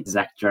stayed fit,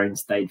 Zach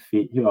Jones stayed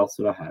fit. Who else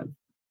did I have?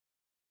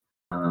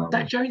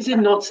 Zach Jones did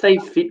not stay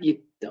fit. You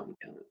dumb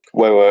cunt.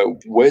 wait,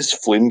 where's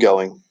Flynn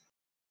going?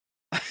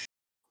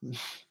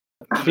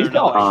 He's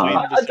going.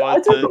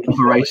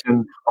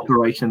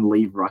 Operation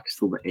Leave Rucks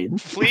till the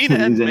end. Flynn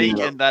and Meek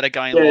and that are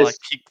going Yes, like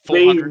kick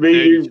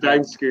 430. Me,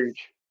 don't Scooch.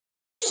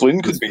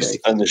 Flynn could be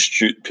an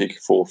astute pick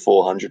for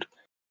 400.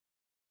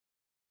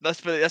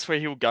 That's where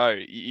he'll go.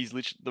 He's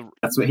literally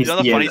That's what he's. You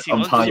know the funny thing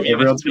was,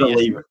 everyone's gonna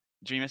leave.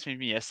 Jimmy messaged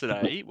me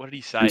yesterday. What did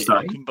he say?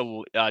 I couldn't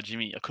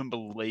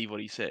believe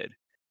what he said.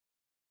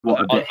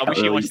 What,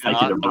 I wish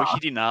he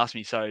didn't ask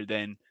me. So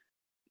then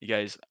he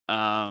goes,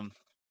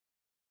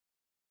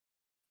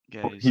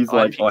 he's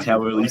like, "Oh,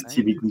 how early is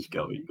Tim English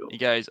going?" He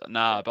goes,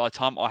 "Nah, by the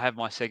time I have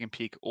my second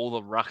pick, all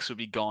the rucks will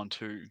be gone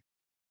too."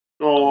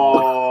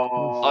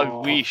 Oh,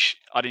 I wish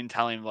I didn't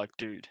tell him, like,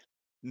 dude,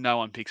 no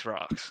one picks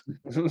rucks.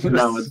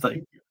 No, it's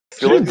like.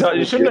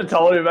 You shouldn't have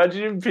told him.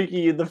 Imagine him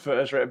picking in the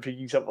first round,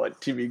 picking something like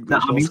Tim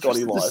English or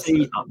Scotty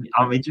Lyson.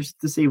 I'm interested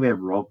to see where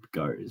Rob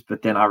goes,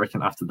 but then I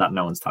reckon after that,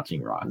 no one's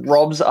touching rucks.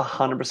 Rob's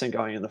 100%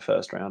 going in the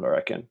first round, I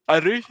reckon. I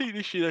do think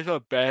this year there's not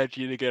a bad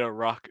year to get a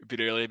ruck a bit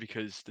earlier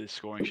because the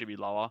scoring should be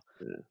lower.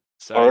 Yeah.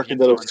 So I reckon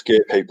that'll scare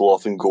people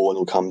off, and Gorn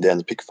will come down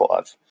to pick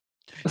 5.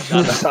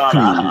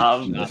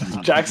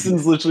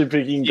 Jackson's literally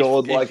picking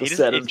Gorn like a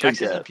set if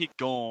Jackson doesn't pick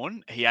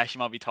Gorn, he actually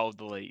might be told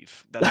to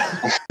leave.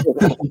 That's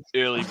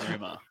early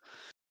rumor.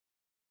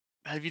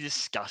 That'd be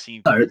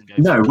disgusting.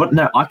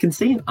 No, I can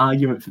see an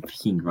argument for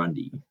picking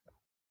Grundy.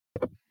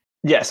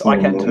 Yes, I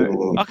can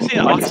too. I can see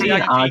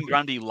an picking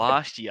Grundy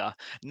last year,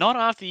 not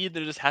after the year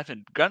that it just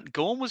happened.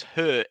 Gorn was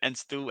hurt and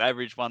still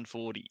averaged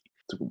 140.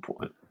 That's a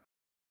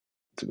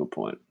good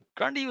point.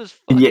 Grundy was.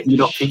 And yet you're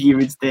not picking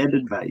him in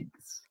standard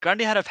Vegas.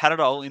 Grundy had a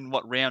Panadol in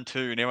round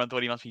 2, and everyone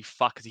thought he must be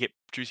fucked because he kept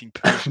producing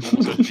poo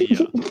all sorts of the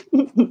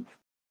year.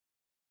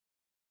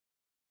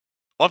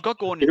 I've got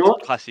Gorn in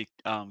classic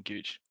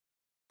Gooch.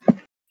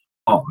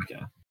 Oh,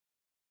 okay.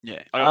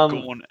 Yeah, I got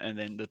Gorn and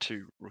then the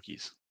 2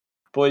 rookies.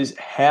 Boys,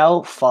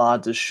 how far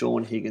does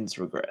Sean Higgins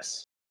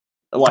regress?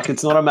 Like,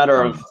 it's not a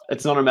matter of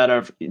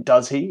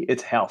does he?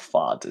 It's how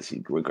far does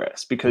he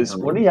regress? Because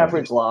what did he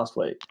average last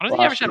week? I don't think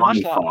he averaged that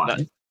much like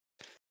that.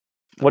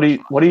 What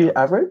do you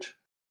average?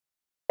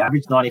 He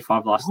averaged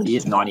 95 last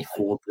year,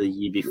 94 the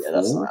year before. Yeah,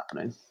 that's not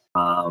happening.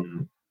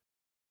 And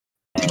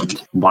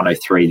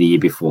 103 the year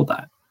before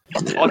that.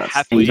 Yeah, I'd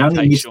happily he's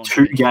only missed Sean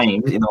 2 Higgins.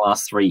 games in the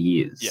last 3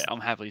 years. Yeah,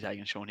 I'm happily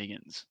taking Sean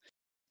Higgins.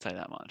 Say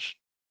that much.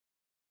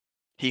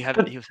 He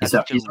was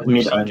such a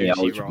mid-only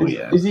eligible.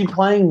 Yeah. Is he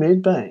playing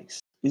mid,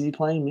 Banks? Is he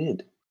playing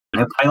mid?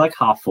 He'll play like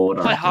half forward.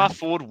 Play half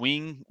forward,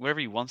 wing, wherever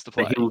he wants to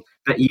play.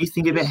 But you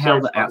think about how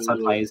the outside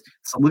players.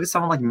 So look at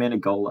someone like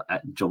Menegola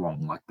at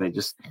Geelong. Like they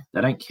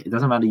don't. It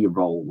doesn't matter your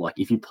role. Like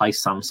if you play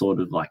some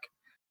sort of like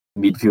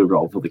midfield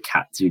role for the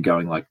Cats, you're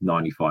going like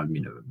 95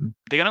 minimum.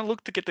 They're going to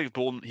look to get the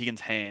ball in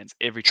Higgins' hands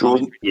every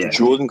time.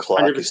 Jordan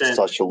Clark 100%. is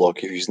such a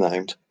lock if he's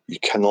named. You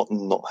cannot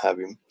not have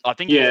him. I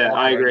think.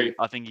 I agree.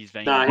 I think he's.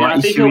 I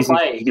think he'll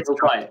play. He'll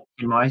play.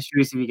 My issue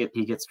is if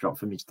he gets dropped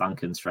for Mitch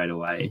Duncan straight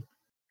away.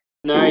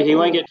 No, he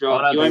won't get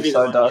dropped. I don't think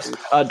so, Dust.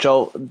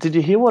 Joel, did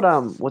you hear what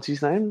what's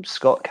his name?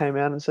 Scott came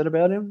out and said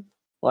about him.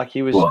 Like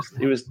he was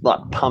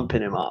like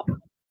pumping him up,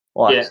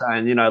 like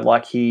saying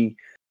like he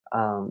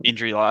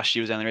injury last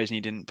year was the only reason he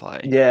didn't play.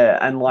 Yeah,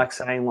 and like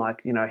saying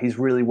he's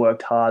really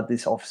worked hard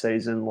this off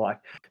season, like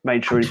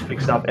made sure he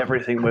fixed up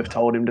everything we've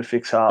told him to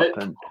fix up,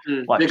 and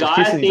like the guy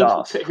I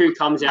think who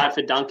comes out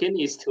for Duncan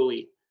is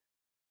Tui.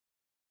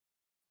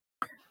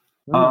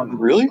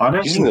 Really?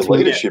 He's in the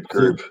leadership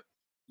group.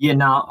 Yeah,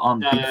 no,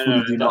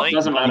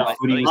 doesn't matter.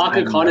 Mark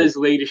O'Connor's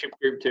leadership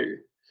group too.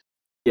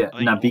 Yeah,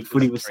 Big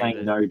Footy was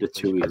saying no to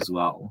Tui as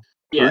well.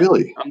 Yeah,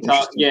 really?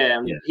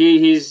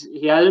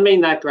 He hasn't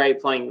been that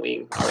great playing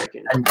wing, I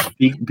reckon. And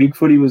Big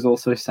Footy was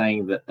also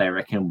saying that they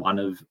reckon one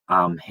of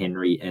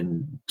Henry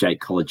and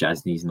Jake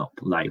Kolajasny's not.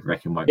 They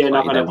reckon won't play.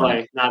 Not going to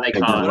play. No, they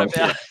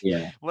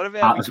can't. What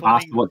about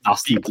what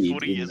Dusty Big did?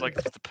 Footy is like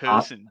the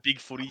person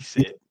Big Footy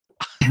said.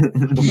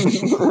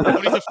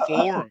 What is a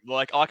forum?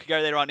 Like I could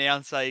go there right now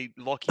and say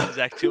lock in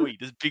Zach Tui.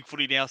 Does Big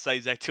Footy now say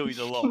Zach Tui's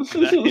a lock?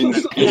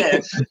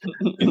 Yes.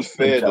 In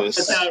fairness,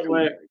 that's how it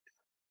works.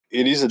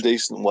 It is a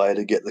decent way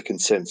to get the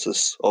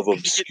consensus of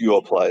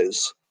obscure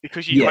players.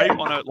 Because you hope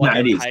on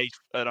a page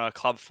at a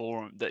club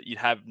forum that you'd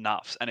have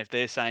nuffs, and if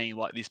they're saying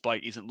like this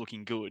bloke isn't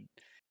looking good,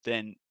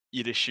 then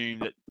you'd assume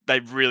that they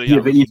really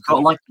but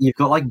you've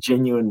got like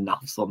genuine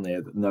nuffs on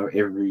there that know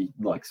every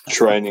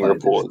training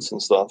reports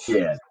and stuff.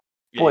 Yeah.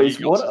 Boys,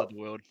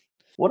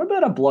 what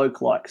about a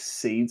bloke like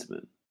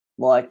Seedsman?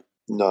 Like,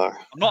 no, I'm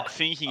not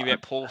thinking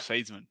about Paul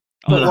Seedsman.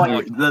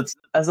 But that's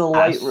as a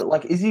late,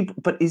 is he?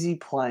 But is he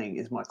playing?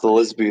 Is my question. The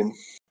lesbian?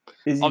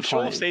 I'm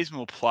sure Seedsman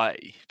will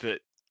play,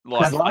 but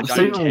I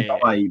don't care.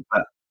 Play,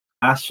 but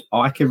Ash,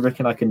 I can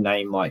reckon I can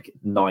name like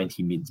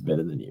 90 mids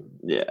better than him.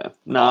 Yeah.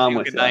 No, I I'm think I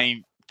with could you.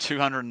 name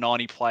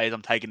 290 players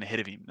I'm taking ahead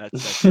of him.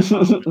 That's just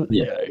how it would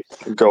Yeah.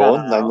 go. Go No,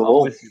 on, no, name them I'm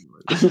all. with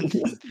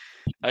you.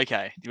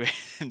 Okay.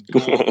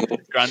 Gore,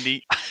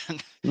 Grundy,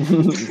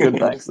 Good,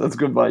 thanks. That's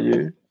good by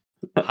you.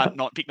 Hunt,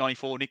 not pick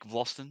 94, Nick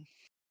Vlaston.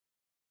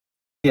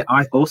 Yeah,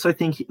 I also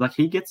think like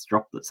he gets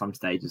dropped at some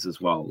stages as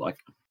well. Like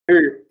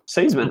Who?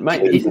 Seaman,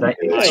 mate. If He's they-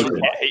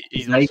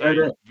 He's they also go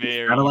to-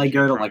 very Adelaide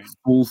go to like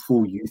injury-prone.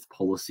 full youth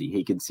policy,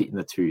 he can sit in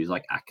the twos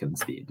like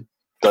Atkins did.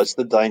 That's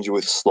the danger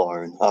with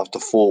Sloan. After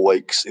 4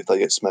 weeks, if they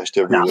get smashed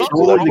every No, week, not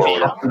will they dropping blow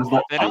him. it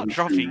up? They're not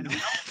dropping the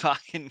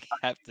fucking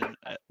captain.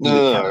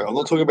 No, I'm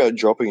not talking about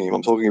dropping him.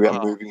 I'm talking about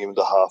Oh. moving him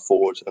to half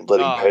forward and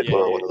letting Pedler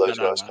or one of those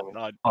No, guys come in.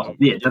 Oh,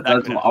 yeah, that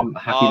that's could what happen. I'm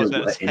happy I was to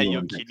going to let say you're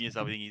anyone kidding take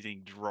yourself. I think he's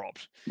getting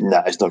dropped.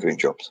 Nah, he's not getting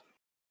dropped.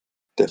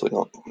 Definitely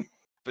not.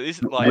 But this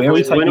is Where like are we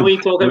Boys, when taking- are we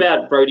talking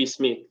about Brody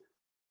Smith?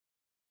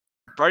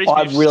 Brody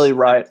I Smith's really a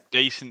rate.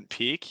 decent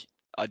pick.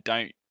 I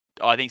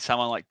think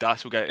someone like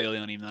Dust will go early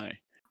on him though.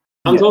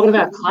 I'm Yeah. talking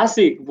about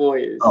classic,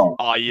 boys. Oh,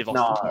 Oh, you've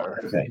lost the No.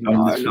 plot. okay. No,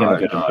 I'm literally no, gonna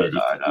go no, to bed.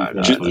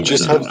 no, if- no, if-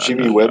 Just no, have no,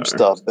 Jimmy no.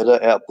 Webster.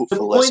 Better output The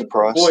for lesser point,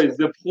 price. boys,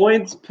 the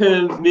points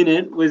per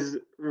minute was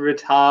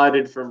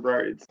retarded from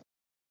Rhodes.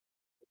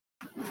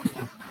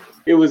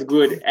 It was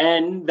good,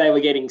 and they were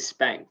getting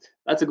spanked.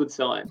 That's a good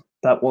sign.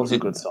 That was a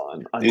good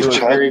sign. I Is do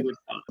Chad- agree. Very good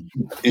sign.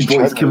 Is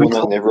Boys, Chad can we Warner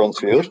talk- on everyone's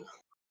field?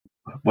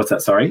 What's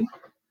that? Sorry.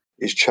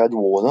 Is Chad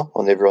Warner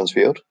on everyone's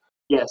field?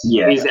 Yes,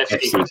 Yeah, he's FC.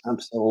 FC.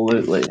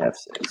 Absolutely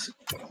F6.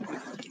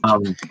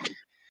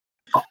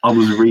 I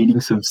was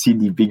reading some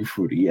Sydney Big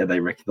Footy, and they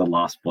reckon the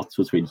last spot's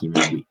between him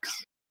and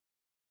Wicks.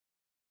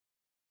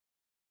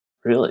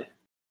 Really?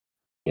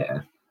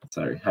 Yeah.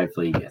 So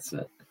hopefully he gets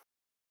it.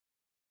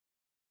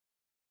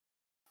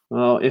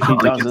 Well, if he I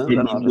can doesn't, send then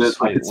you I'll the-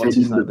 just I tweet. can What's send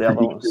his you name? The other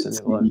one. predicted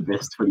Send him Sydney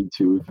Best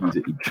 22 if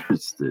you're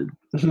interested.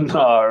 No,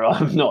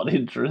 I'm not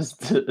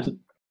interested.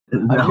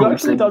 Have you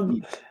actually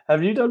done?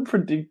 Have you done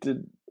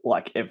predicted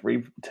like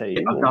every team?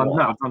 I've or done, what?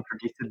 no, I've done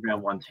predicted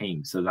round one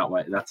team, so that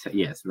way that's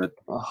yes. That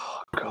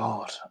Oh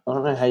God, I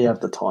don't know how you have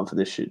the time for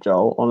this shit,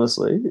 Joel.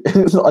 Honestly,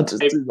 I just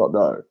do not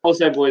know.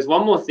 Also, boys,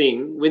 one more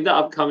thing with the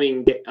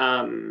upcoming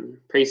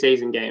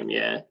preseason game,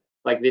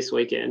 like this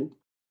weekend.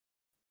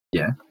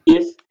 Yeah.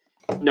 If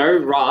no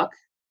ruck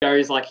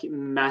goes like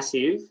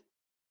massive,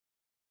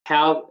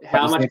 how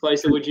much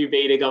closer would you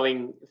be to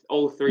going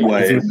all three?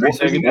 Wait, Is it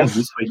preseason games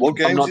this week? What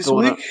games not this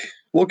doing week?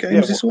 What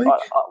games this week?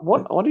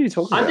 What are you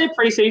talking Aren't about?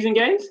 there preseason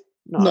games?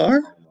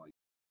 No.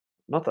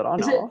 Not that I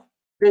Is know it? of.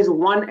 There's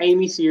one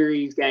Amy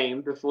series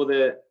game before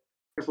round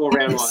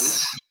one.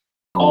 Yes.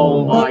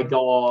 Oh my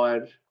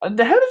god! How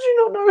did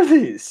you not know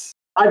this?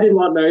 I did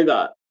not know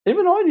that.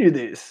 Even I knew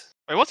this.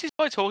 Wait, what's this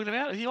guy talking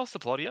about? Has he lost the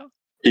plot here?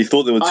 He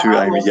thought there were I two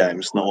have Amy lost-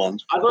 games, not one.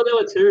 I thought there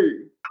were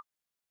two.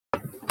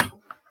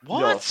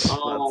 What? Yes, that's,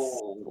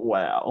 Oh.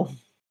 wow.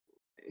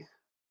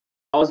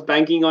 I was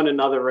banking on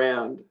another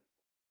round.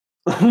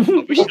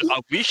 I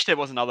wish there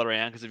was another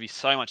round because it'd be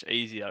so much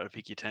easier to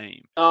pick your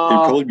team. It'd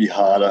probably be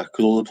harder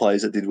because all the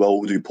players that did well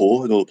will do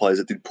poor, and all the players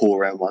that did poor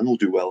round one will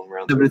do well in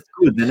round No, two. but it's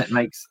good. Then it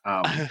makes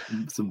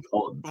some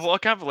pods. Well, I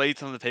can't believe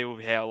some of the people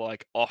how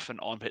like off and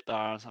on pit they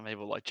are, and some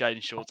people like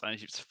Jaden Short's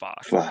ownership's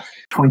fucked. Fuck.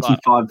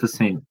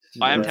 25%.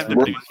 I am Yeah. tempted to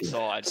put him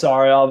inside.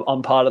 Sorry,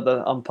 I'm part of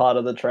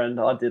the trend.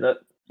 I did it.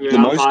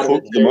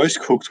 The most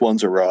cooked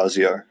ones are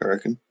Razio, I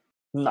reckon.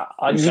 Nah,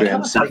 In you can't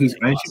fairness. So take his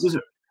Nick ownership Russ. was.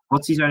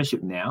 What's his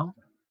ownership now?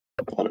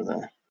 I don't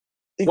know.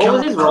 What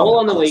was his role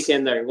on the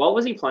weekend though? What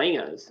was he playing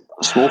as?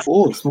 Small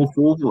forward. Small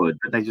forward,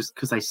 but they just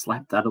because they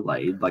slapped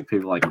Adelaide, like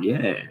people are like,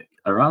 yeah,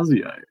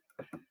 Orazio.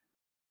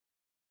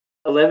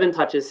 11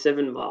 touches,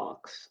 7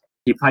 marks.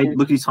 He played.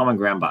 Look at his time on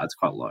ground, but it's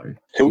quite low.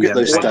 He'll get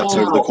those Yeah. stats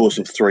over the course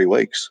of 3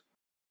 weeks.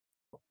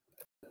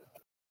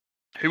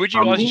 Who would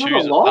you guys He's not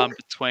choose a lock?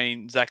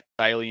 between Zach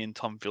Bailey and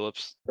Tom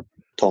Phillips?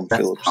 Tom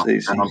That's Phillips, tough,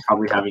 easy. and I'm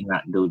probably having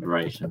that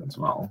deliberation as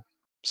well.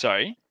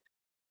 Sorry,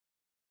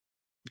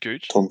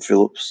 Gooch. Tom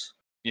Phillips.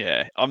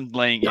 Yeah, I'm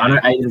laying. Yeah, I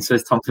know Aiden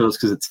says Tom Phillips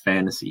because it's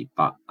fantasy,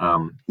 but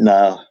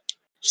Nah.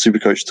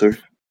 Supercoach too.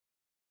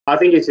 I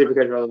think he's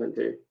Supercoach relevant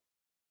too.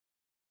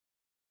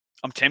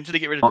 I'm tempted to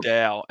get rid of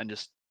Dow and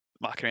just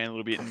muck around a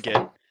little bit and get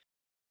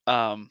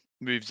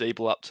move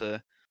Zeeble up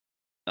to.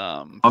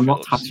 I'm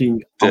not Phillips. touching.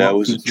 That I'm not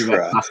was a thinking about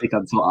trap. classic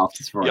until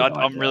after Friday. Yeah,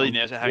 I'm really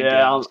nervous at having Yeah,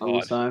 Dow I'm the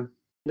inside. same.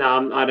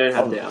 No, I don't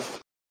have down.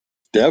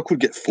 Dow could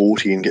get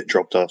 40 and get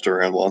dropped after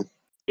round one.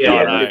 Yeah,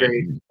 I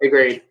know.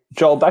 agreed.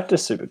 Joel, back to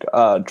super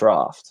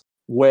draft.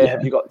 Where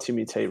have you got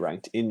Timmy T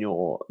ranked in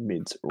your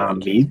mids?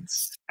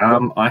 Mids.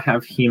 I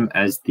have him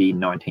as the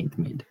 19th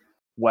mid.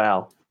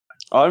 Wow,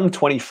 I'm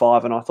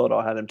 25, and I thought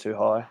I had him too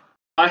high.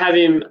 I have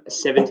him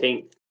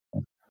 17th.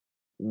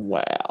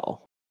 Wow.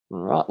 All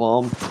right.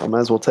 Well, I may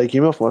as well take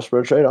him off my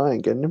spreadsheet. I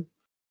ain't getting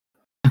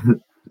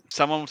him.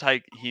 Someone will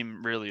take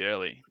him really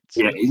early.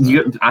 Yeah,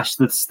 you Ash.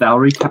 The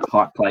salary cap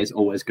height plays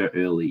always go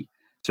early.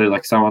 So,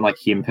 like someone like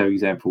him, for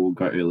example, will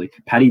go early.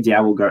 Paddy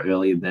Dow will go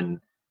earlier than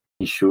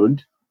he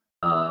should.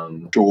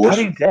 George.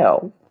 Paddy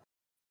Dow.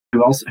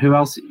 Who else? Who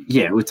else?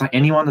 Yeah, it's like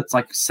anyone that's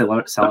like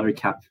salary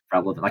cap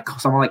relevant. Like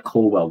someone like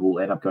Caldwell will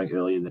end up going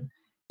earlier than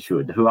he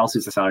should. Who else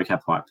is a salary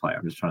cap hype player?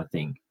 I'm just trying to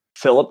think.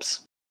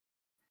 Phillips.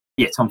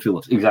 Yeah, Tom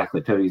Phillips.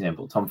 Exactly. Perfect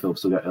example. Tom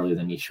Phillips will go earlier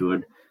than he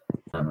should.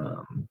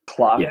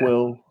 Clark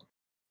will.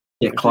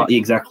 Yeah, Clark.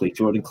 Exactly.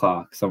 Jordan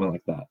Clark. Someone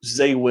like that.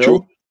 Z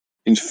will.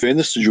 In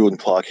fairness to Jordan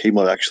Clark, he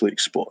might actually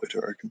explode,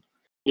 I reckon.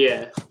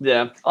 Yeah.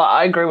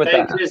 I agree with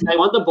that. They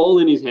want the ball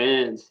in his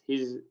hands.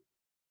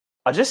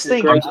 I just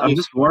think I'm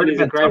just worried he's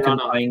a about great Duncan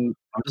runner. playing.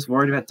 I'm just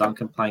worried about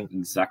Duncan playing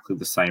exactly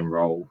the same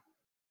role.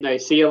 No,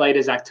 see you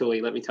later, Zach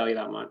Tully. Let me tell you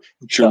that much.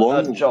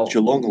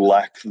 Geelong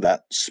lack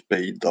that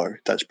speed, though.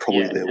 That's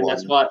probably their and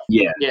one.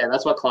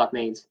 that's what Clark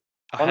needs.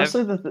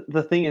 Honestly,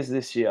 the thing is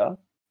this year.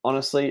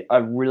 Honestly, I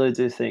really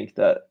do think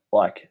that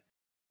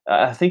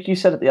I think you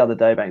said it the other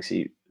day,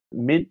 Banksy.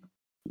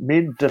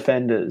 Mid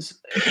defenders,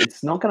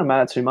 it's not going to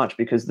matter too much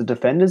because the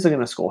defenders are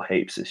going to score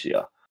heaps this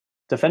year.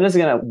 Defenders are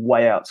going to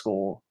way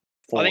outscore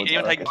forwards. I think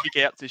even taking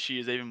kick-outs this year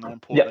is even more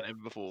important than ever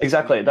before.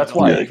 Exactly. That's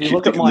why if you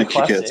look at my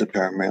classic,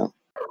 paramount.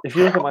 If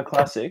you look at my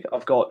classic,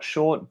 I've got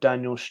Short,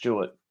 Daniel,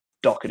 Stewart,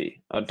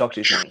 Doherty.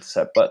 Doherty's not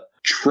intercept, but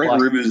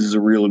Trent Rivers is a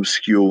real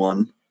obscure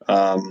one.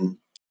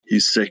 He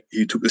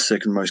took the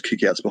second most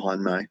kickouts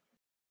behind May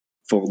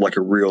for like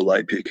a real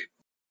late pick.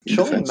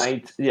 Surely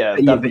made,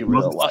 that'd be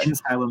real late.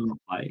 Salem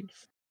play.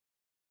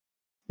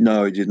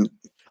 No, he didn't.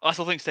 I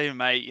still think Stephen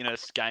May in a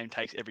game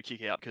takes every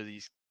kick out because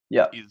he's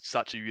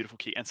such a beautiful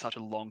kick and such a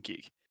long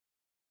kick.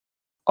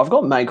 I've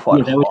got May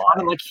quite high.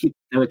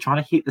 They were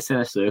trying to hit the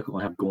center circle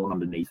and have gone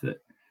underneath it,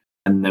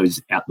 and they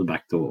was out the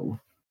back door.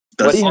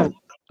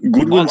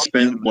 Goodwin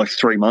spent like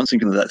 3 months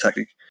thinking of that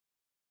tactic.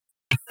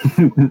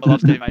 I love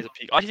Stephen May as a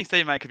pick. I think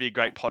Stephen May could be a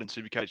great pod in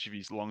Supercoach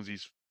as long as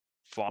he's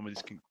fine with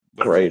his.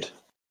 Great.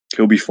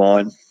 He'll be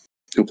fine.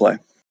 He'll play.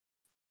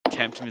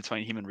 Camped in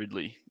between him and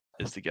Ridley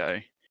is the go.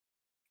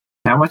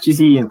 How much is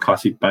he in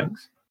Classic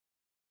Banks?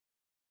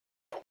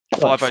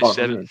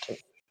 507.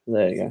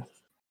 There you go.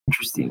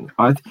 Interesting.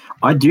 I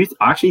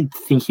actually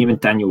think him and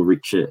Daniel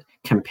Richard,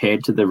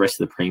 compared to the rest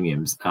of the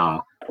premiums,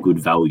 are good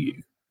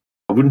value.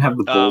 I wouldn't have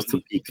the balls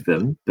to pick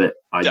them, but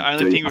the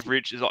only thing with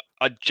Rich is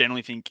I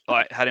generally think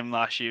I had him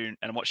last year and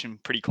I watched him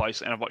pretty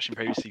close, and I've watched him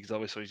previously because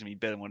obviously he's going to be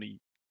better than what he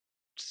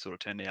sort of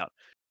turned out.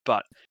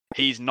 But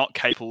he's not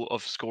capable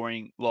of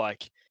scoring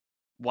like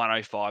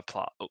 105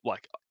 plus,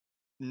 like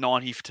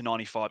 90 to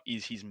 95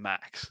 is his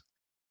max.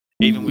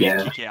 Even with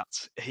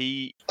kickouts,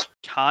 he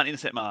can't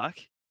intercept mark.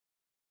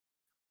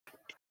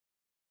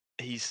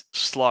 He's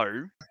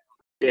slow.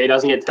 Yeah, he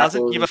doesn't get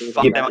tackled. Doesn't give a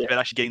fuck that much about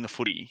actually getting the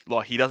footy.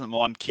 Like he doesn't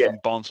mind kicking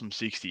bombs from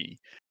 60.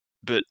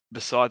 But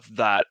besides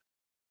that,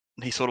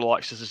 he sort of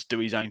likes to just do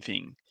his own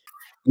thing.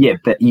 Yeah,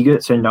 but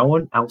so no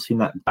one else in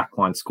that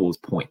backline scores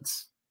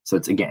points. So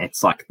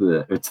it's like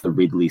the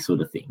Ridley sort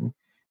of thing,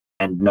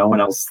 and no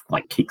one else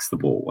like kicks the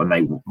ball,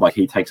 and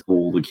he takes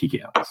all the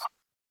kickouts.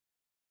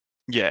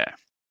 Yeah,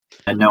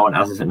 and no one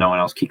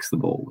else kicks the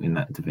ball in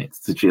that defense.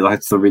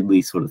 It's the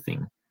Ridley sort of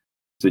thing.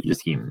 So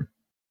just him.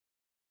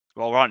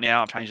 Well, right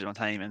now I've changed my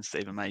team and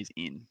Stephen May's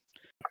in.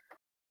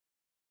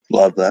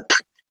 Love that.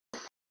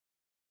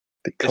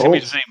 It's going to be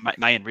between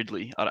May and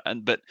Ridley,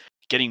 but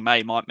getting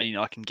May might mean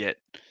I can get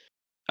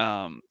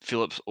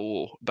Phillips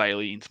or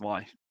Bailey into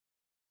my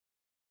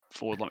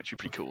forward line, which would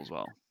be pretty cool as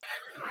well.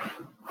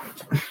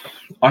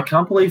 I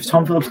can't believe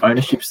Tom Phillips'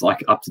 ownership's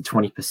like up to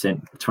 20%,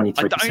 23%.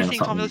 I don't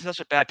think Tom Phillips is such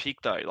a bad pick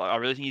though. Like I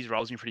really think his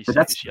role's been pretty sick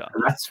this year.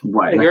 That's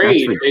way.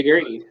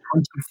 Agreed.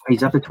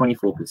 He's up to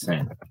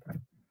 24%.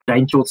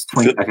 Jane Short's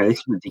 20. Okay, this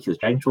is ridiculous.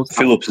 Jane Short's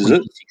Phillips, is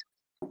it?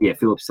 Yeah,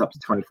 Phillips is up to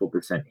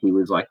 24%. He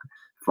was like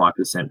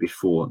 5%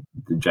 before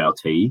the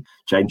JLT.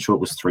 Jane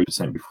Short was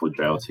 3% before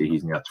JLT.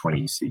 He's now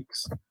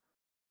 26.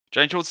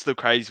 Jane Short's the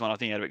crazy one I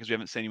think out of it because we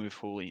haven't seen him with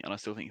Hooley, and I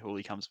still think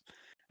Hooley comes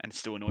and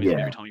still annoys me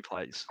every time he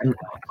plays. And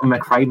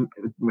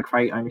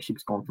McRae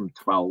ownership's gone from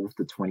 12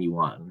 to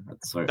 21.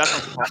 I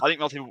think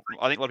a lot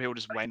of people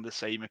just went to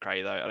see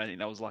McRae though. I don't think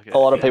that was like a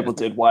lot of people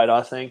did wait.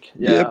 I think.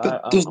 Yeah,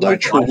 but there's no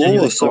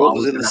Trelaw, so what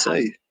was it to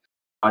say?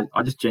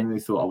 I just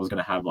genuinely thought I was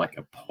going to have like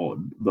a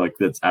pod like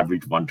that's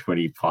averaged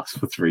 120 plus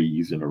for 3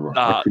 years in a row.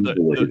 I couldn't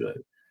believe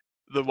it.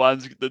 The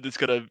ones that it's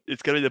gonna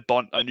be the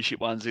Bont ownership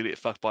ones that get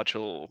fucked by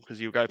Trelaw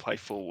because you'll go play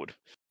forward.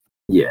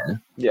 Yeah,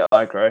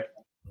 I agree.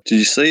 Did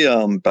you see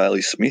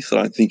Bailey Smith? I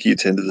don't think he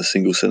attended a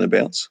single centre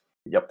bounce.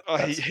 Yep.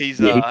 He's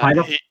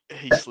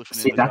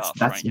slipping.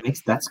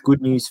 That's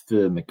good news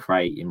for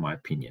McRae, in my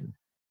opinion.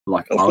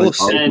 Like, of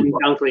course. And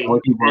Dunkley. I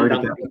would be worried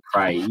about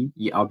McRae.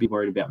 Yeah, I'd be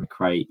worried about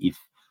McRae if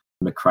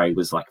McRae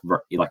was like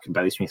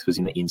Bailey Smith was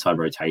in the inside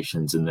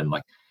rotations, and then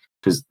like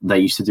because they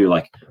used to do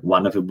like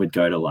one of them would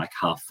go to like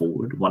half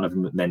forward, one of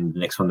them then the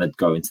next one they'd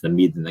go into the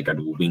mid, then they go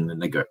to a wing, then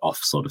they go off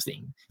sort of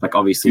thing. Like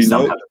obviously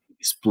some have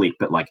a split,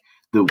 but like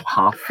the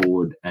half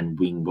forward and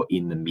wing were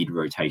in the mid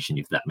rotation,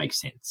 if that makes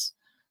sense.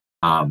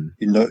 You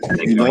know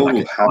what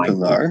will happen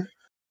though?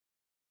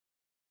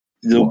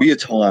 There'll be a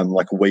time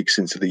like weeks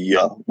into the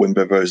year when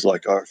Bevo's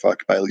like, oh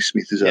fuck, Bailey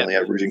Smith is only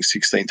averaging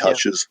 16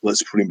 touches.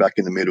 Let's put him back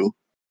in the middle.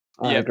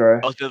 I Yeah, agree.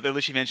 They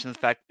literally mentioned the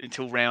fact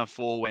until round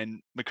 4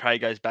 when McRae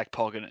goes back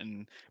pocket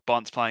and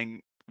Bont's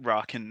playing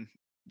ruck and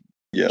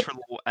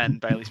Trelaw and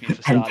Bailey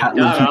Smith are And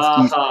starting.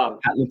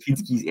 Pat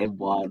Lipinski's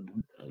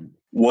M1.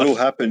 What will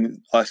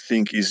happen, I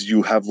think, is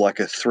you'll have like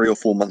a 3 or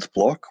 4 month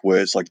block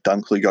where it's like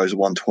Dunkley goes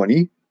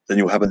 120, then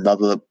you'll have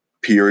another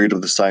period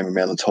of the same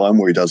amount of time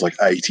where he does like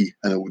 80,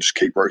 and it will just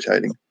keep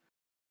rotating.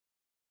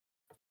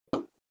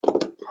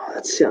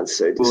 That sounds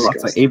so Well,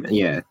 disgusting.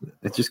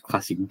 it's just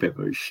classic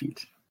Bevo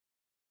shit.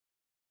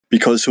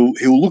 Because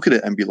he'll look at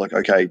it and be like,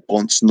 okay,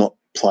 Bont's not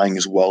playing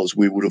as well as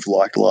we would have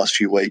liked the last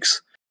few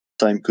weeks.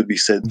 Same could be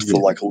said for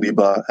like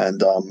Libba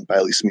and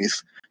Bailey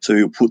Smith. So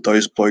he'll put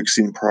those blokes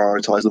in,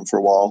 prioritise them for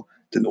a while,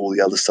 then all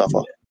the others suffer.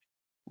 Yeah.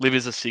 Liv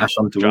is a sick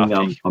I'm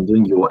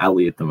doing your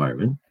alley at the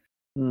moment.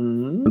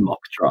 The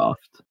mock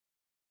draft.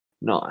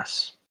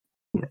 Nice.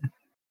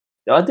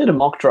 Yeah, I did a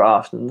mock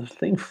draft and the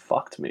thing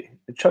fucked me.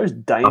 It chose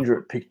Danger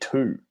at pick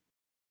 2.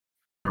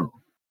 I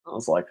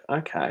was like,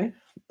 okay.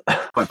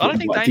 I don't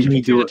think Danger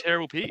pick 2 is a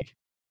terrible pick.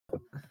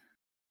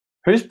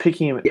 Who's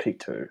picking him at pick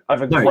 2?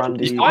 Over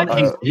Grundy? If I had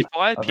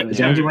picked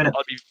 2, I'd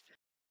be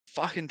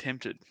fucking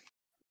tempted.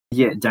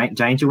 Yeah,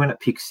 Danger went at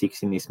pick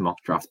 6 in this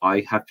mock draft.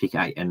 I have pick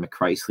 8 and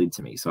McRae slid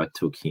to me, so I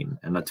took him.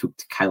 And I took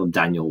Caleb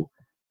Daniel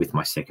with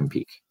my second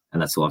pick.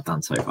 And that's all I've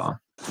done so far.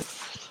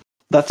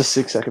 That's a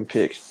 6-second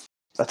pick.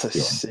 That's a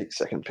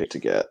 6-second pick to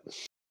get.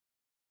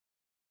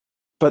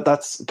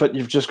 But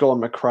you've just gone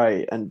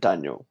McRae and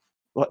Daniel.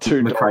 Like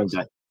 2 dogs.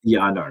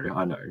 Yeah, I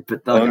know.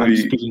 But I'm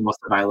just picking what's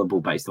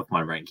available based off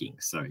my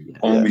rankings. So yeah.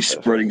 I'm gonna be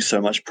spreading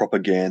so much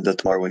propaganda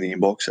tomorrow in the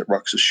inbox that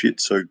Rucks is shit,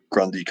 so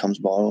Grundy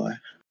comes my way.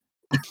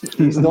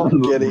 He's not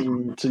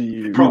getting to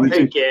you.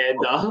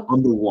 Propaganda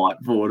on the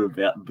whiteboard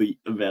about the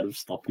amount of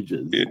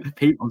stoppages. Yeah.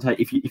 People, I'm telling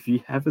you, if you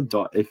have a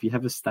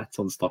stats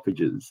on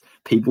stoppages,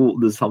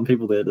 there's some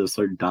people there that are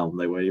so dumb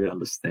they won't even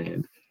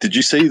understand. Did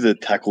you see the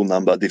tackle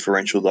number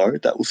differential though?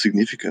 That was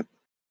significant.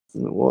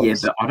 It was. Yeah,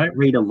 but I don't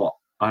read a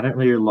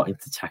lot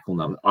into tackle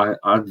number.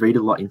 I read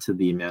a lot into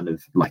the amount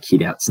of like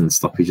hit outs and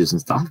stoppages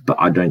and stuff, but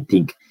I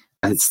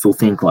still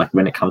think like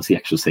when it comes to the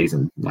actual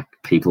season, like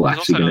people are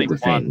actually going to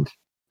defend.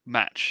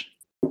 Match.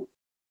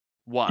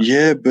 One.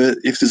 Yeah, but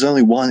if there's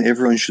only one,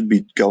 everyone should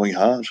be going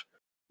hard.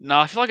 No,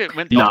 I feel like it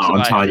went the opposite way.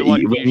 I'm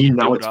telling you, when you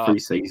know it's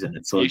pre-season,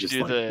 it's sort of just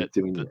like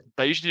doing it.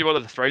 They usually do one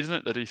of the threes, isn't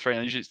it? They do 3,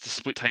 and usually it's the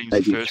split teams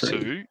the first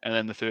 2, and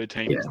then the third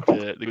team is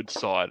the good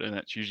side, and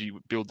that's usually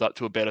builds up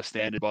to a better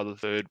standard by the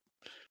third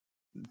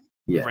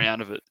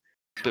round of it.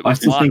 But I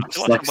still think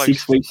like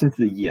 6 weeks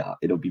into the year,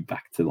 it'll be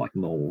back to like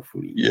normal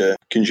footy. Yeah,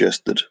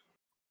 congested.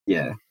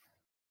 Yeah.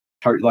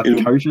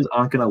 Coaches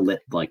aren't going to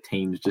let like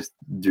teams just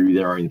do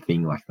their own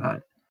thing like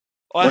that.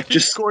 I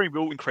think scoring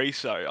will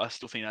increase, though. I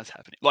still think that's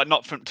happening. Like,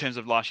 not from terms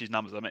of last year's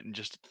numbers. I meant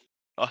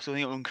I still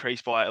think it will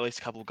increase by at least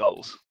a couple of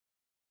goals.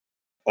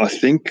 I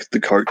think the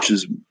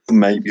coaches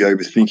may be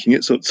overthinking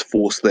it, so it's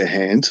forced their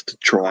hand to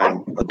try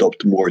and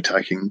adopt a more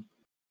attacking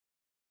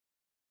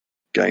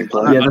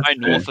gameplay. Yeah, I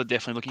know North are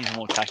definitely looking for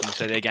more attacking,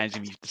 so their game's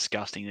going to be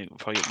disgusting. They'll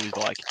probably lose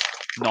like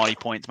 90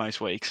 points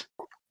most weeks.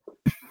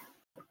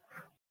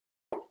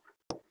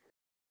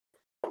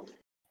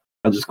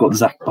 I just got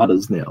Zach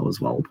Butters now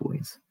as well,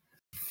 boys.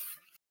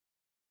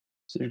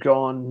 So you've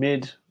gone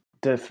mid,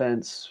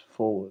 defense,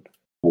 forward.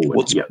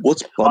 What's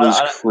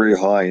Butters' career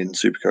high in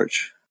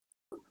Supercoach?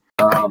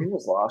 I think it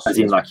was last year. As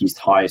in like his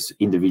highest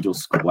individual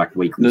score, like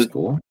weekly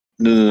score?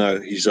 No.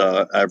 His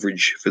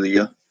average for the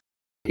year.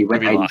 He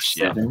went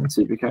 87 in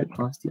Supercoach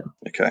last year.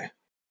 Okay.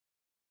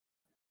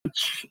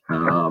 Which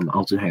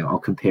I'll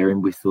compare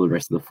him with the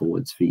rest of the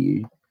forwards for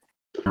you.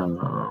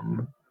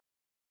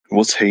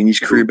 What's Heaney's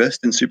career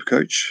best in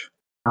Supercoach?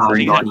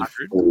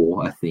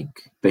 94, I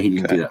think. But he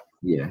didn't do that.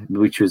 Yeah,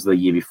 which was the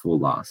year before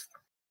last.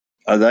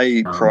 Are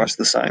they priced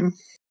the same?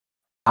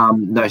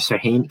 No, so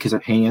because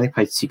he only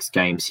played 6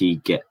 games,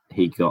 he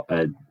got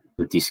a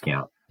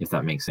discount, if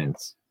that makes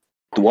sense.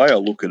 The way I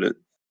look at it,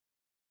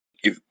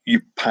 if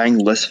you're paying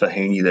less for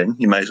Heaney, then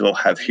you may as well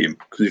have him,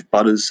 because if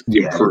Butters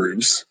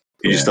improves,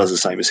 he just does the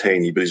same as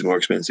Heaney, but he's more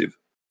expensive.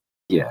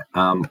 Yeah.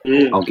 I'll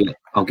get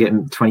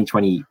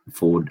 2020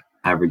 forward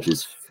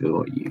averages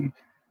for you.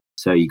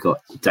 So you got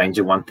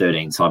Danger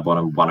 113, side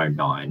bottom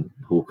 109,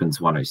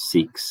 Hawkins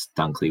 106,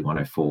 Dunkley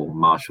 104,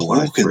 Marshall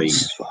 103.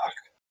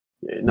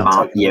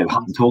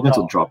 Hawkins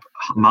will drop.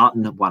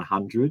 Martin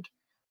 100,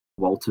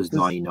 Walters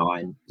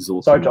 99,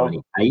 Zorko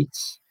 98.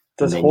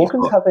 Does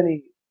Hawkins have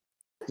any?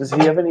 Does he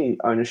have any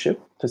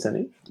ownership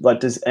percentage? Like,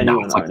 does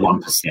anyone own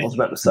him? 1%. I was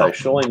about to say,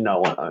 surely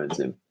no one owns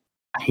him.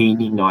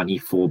 Heaney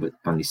 94, but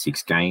only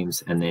 6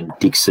 games, and then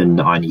Dixon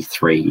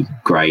 93,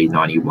 Gray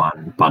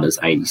 91, Butters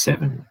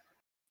 87.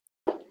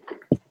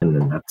 And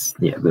then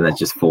that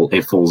just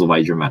falls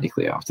away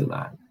dramatically after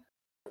that.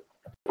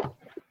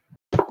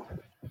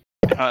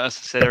 As I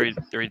said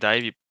every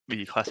day with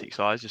your classic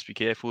size, just be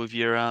careful with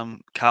your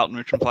Carlton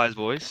Richmond players,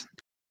 boys.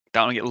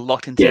 Don't want to get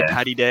locked into their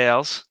Paddy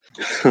Dow's.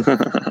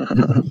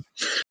 I'm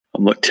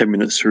like 10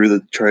 minutes through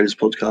the Traders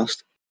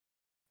podcast.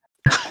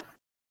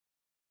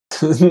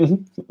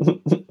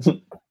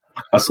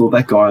 I saw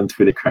that guy on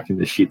Twitter cracking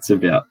the shits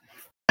about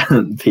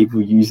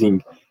people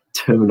using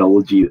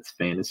terminology that's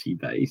fantasy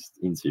based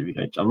in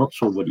Supercoach. I'm not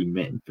sure what he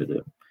meant, but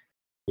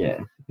yeah,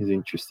 it's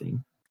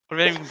interesting. What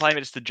about even complaining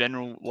about just the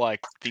general like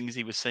things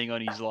he was seeing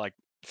on his like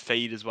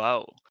feed as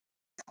well?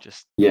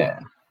 Just Yeah,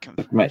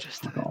 mate,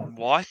 just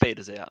wife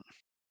beaters out.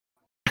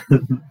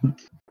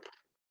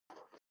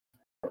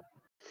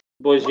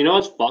 Boys, you know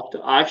what's fucked?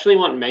 I actually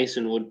want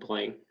Mason Wood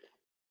playing.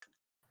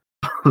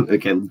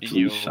 okay, In please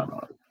your, shut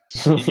up.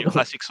 in your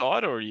classic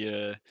side or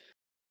your?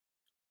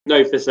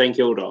 No, for St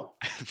Kilda.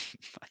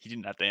 You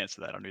didn't have to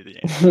answer that. I knew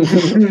the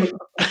answer.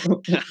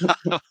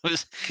 I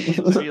was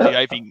really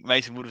hoping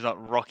Mason Wood was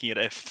not rocking at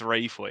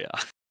F3 for you.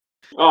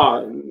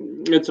 Oh,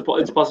 it's a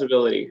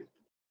possibility.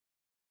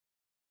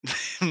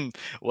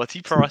 What's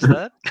he priced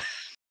at?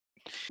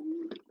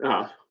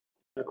 Ah,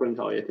 I couldn't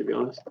tell you, to be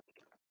honest.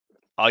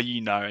 Oh,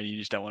 you know, and you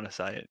just don't want to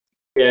say it.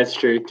 Yeah, it's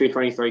true.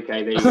 223k.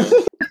 There you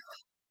go.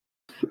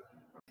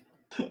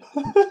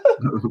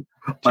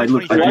 I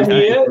look, 223K. 1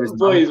 year, there's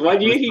boys. none-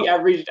 1 year he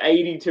averaged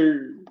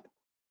 82.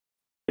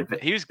 Yeah,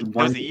 but He was. It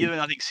one- was the year when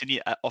I think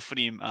Sydney offered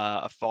him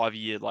a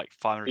 5-year, like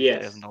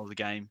 $550,000 a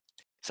game.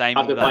 Same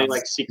After with playing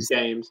like 6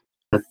 games.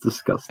 That's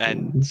disgusting.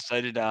 and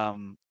so did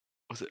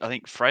was it I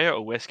think Freo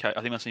or West Coast?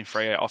 I think I've seen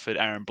Freo offered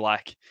Aaron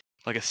Black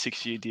like a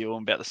 6-year deal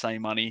and about the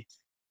same money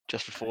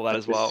just before that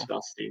That's as well.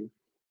 disgusting.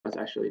 That's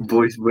actually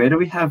Boys, where do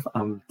we have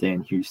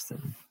Dan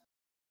Houston?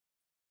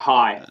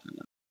 high.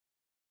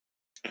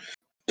 To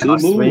the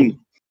moon.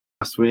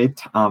 I swear,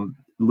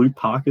 Luke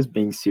Parker's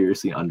being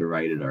seriously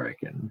underrated, I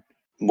reckon.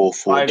 More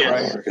forward, I I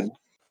agree. reckon.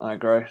 I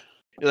agree.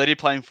 Yeah, they did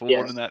play him forward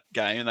Yes. in that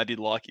game, and they did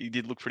he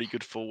did look pretty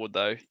good forward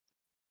though.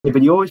 Yeah,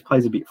 but he always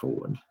plays a bit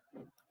forward.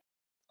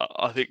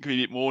 I think a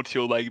bit more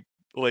till they at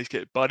least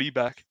get Buddy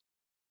back.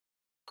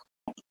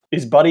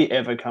 Is Buddy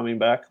ever coming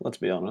back? Let's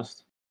be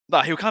honest. No,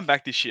 he'll come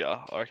back this year.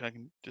 I reckon I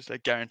can just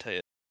guarantee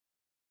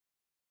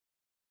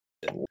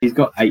it. He's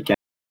got 8 games,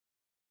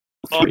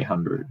 Oh.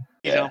 300.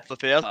 He's Yeah. up the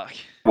 1,000 mark.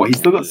 Well, he's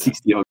still got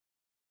 60 odd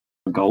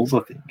goals,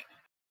 I think.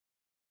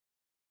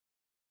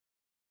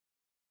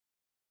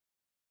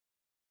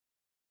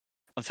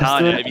 I'm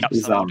telling you, Esther if he ups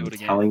is someone, do it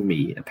again. telling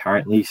me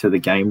apparently. So the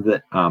game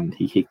that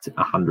he kicked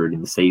 100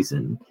 in the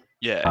season,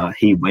 Yeah,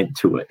 he went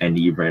to it and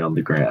he ran on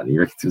the ground. He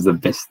reckons it was the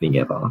best thing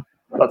ever.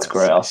 That's so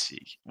grouse.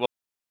 sick. Well,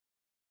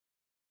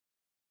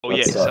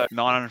 yeah, That's so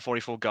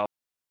 944 goals.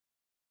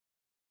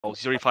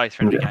 He's already played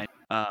 300 Yeah.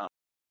 games.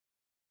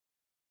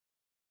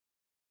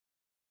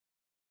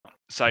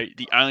 So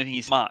the only thing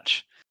is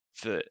much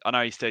for I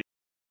know he's 34,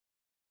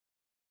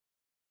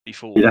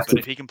 You'd have but to-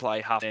 if he can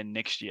play half then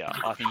next year,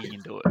 I think he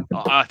can do it.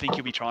 I think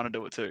he'll be trying to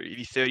do it too. If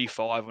he's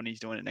 35 when he's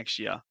doing it next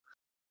year,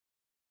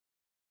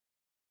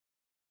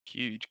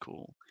 huge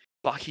call.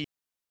 Bucky,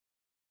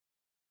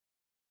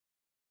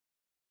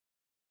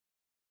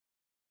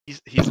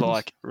 he's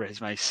like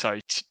resume so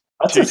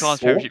That's two a times small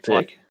premiership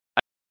player. pick.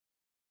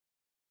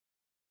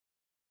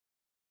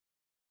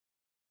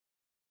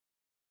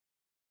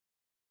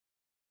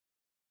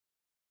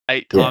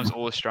 8 Yeah. times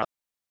All Australian.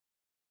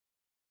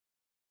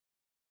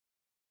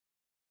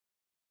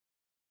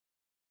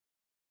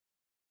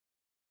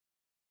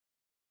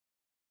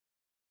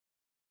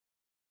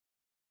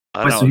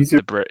 I Wait, don't so know. he's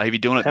your- Maybe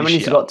doing it How this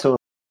many's year. he got to?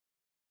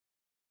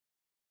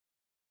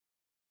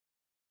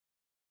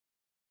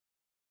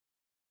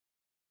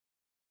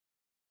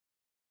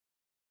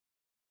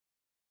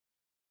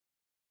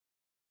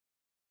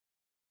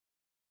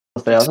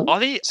 I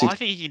think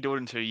he can do it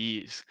in 2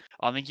 years.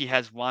 I think he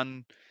has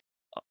one.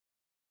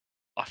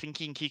 I think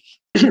he can kick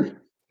 2.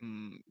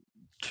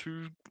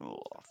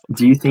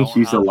 Do you think goal and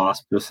he's the half.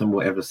 last person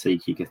we'll ever see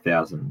kick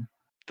 1,000?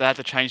 They have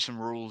to change some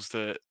rules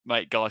to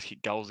make guys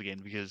kick goals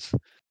again because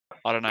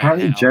I don't know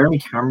Apparently, how. Jeremy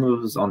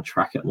Cameron was on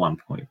track at one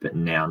point, but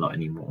now not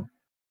anymore.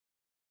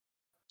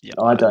 Yeah,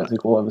 I don't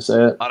think we'll ever see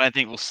it. I don't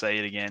think we'll see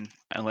it again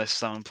unless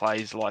someone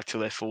plays like till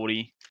they're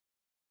 40.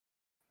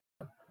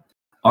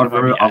 I've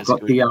won't be got as the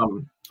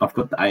good. I've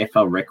got the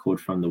AFL record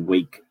from the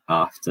week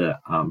after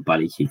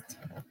Buddy kicked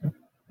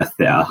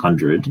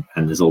 100,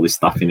 and there's all this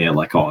stuff in there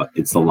like, oh,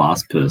 it's the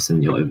last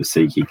person you'll ever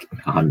see kick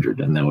 100,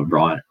 and they were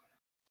right.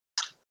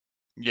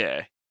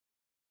 Yeah.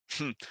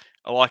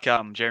 I like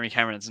Jeremy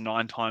Cameron's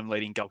 9-time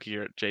leading goal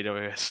kicker at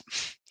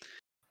GWS.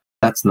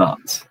 That's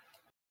nuts.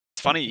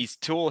 It's funny, he's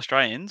 2 All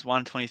Australians, one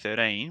in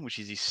 2013, which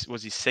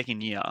was his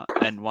second year,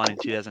 and one in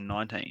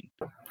 2019.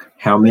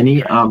 How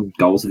many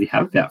goals did he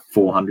have? About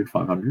 400,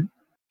 500?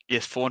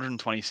 Yes,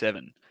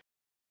 427.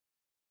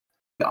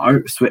 I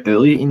swear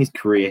earlier in his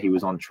career he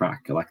was on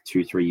track like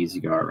 2-3 years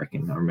ago, I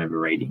reckon. I remember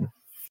reading.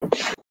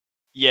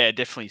 Yeah,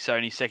 definitely. So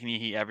in his second year,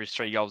 he averaged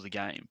 3 goals a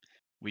game,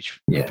 which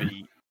Yeah. would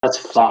be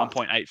That's so fucked.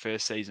 1.8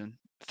 first season,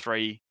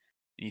 3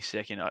 in his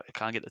second. I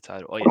can't get the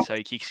total. Oh yeah, so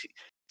he kicks.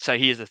 So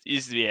here's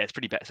it's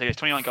pretty bad. So he has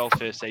 29 goals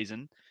first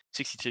season,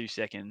 62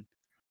 second,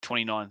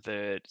 29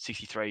 third,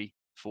 63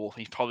 fourth.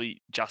 He's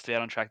probably just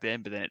about on track there,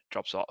 but then it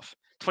drops off.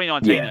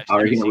 2019, Yeah, though, I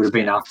reckon it would have 76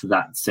 been games. after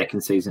that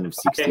second season of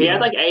 60. Yeah, he had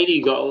like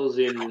 80 goals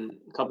in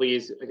a couple of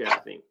years ago, I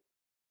think.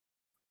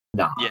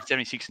 Nah, Yeah,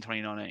 76 in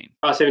 2019.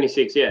 Oh,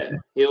 76, yeah.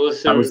 He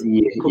was that was the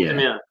year. cooked Yeah, him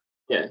out.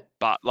 Yeah.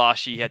 But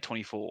last year he had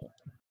 24.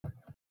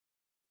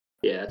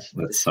 Yeah,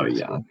 that's so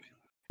young.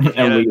 If he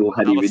had And we all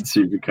had him another- in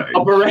Supercoach.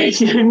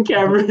 Operation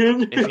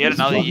Cameron. If he had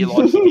another year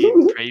like he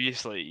did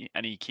previously,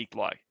 and he kicked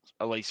like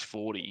at least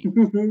 40,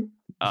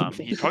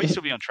 he'd probably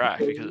still be on track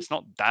because it's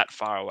not that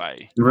far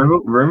away.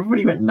 Remember when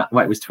he went nuts?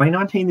 Wait, was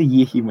 2019 the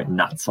year he went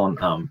nuts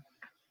on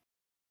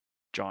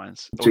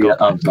Giants.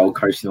 Gold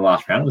Coast in the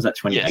last round? Or was that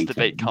 2018? Yes, to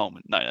beat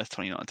Coleman. No, that's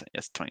 2019.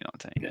 Yes,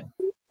 2019.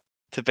 Okay.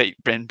 To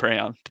beat Ben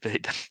Brown. To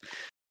beat them.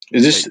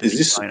 Is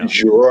this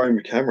Jerome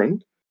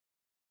Cameron?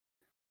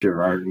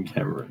 Jerome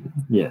Cameron.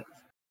 Yeah.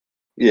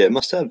 Yeah,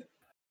 must have.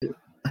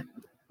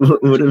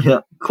 What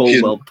about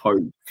Caldwell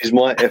Pope? He's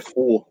my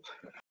F4.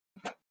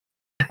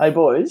 Hey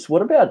boys,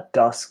 what about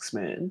Dusks,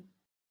 man?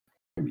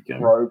 Here we go.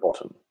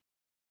 Rowbottom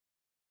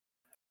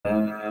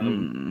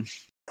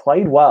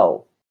played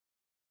well.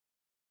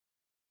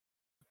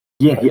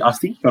 Yeah, I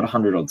think he got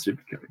 100 on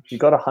Supercoach. You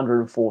got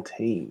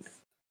 114.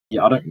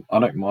 Yeah, I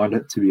don't mind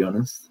it, to be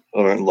honest.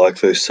 I don't like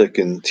those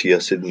second tier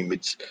Sydney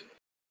mids.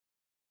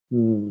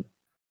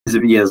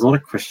 There's a lot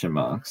of question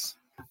marks.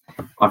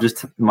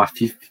 My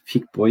fifth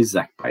pick boys,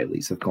 Zach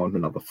Bailey's, have gone for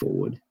another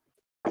forward.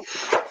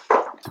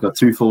 I've got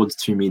 2 forwards,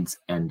 2 mids,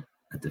 and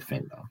a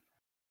defender.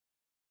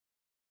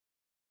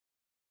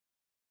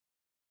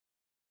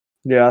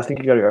 Yeah, I think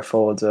you got to go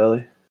forwards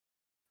early.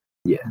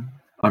 Yeah,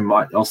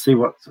 I'll see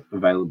what's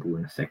available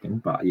in a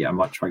second, but yeah, I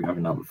might try to have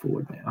another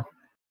forward now.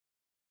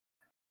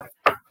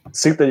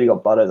 Sick that you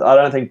got Butters. I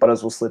don't think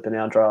Butters will slip in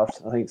our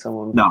draft. I think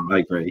someone. No, I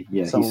agree.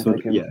 Yeah, Someone he's sort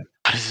pick of, him.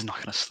 yeah. This is not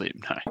going to slip,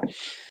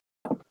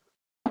 no.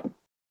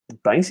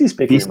 Banksy's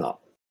picking him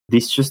up.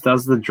 This just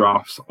does the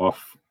drafts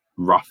off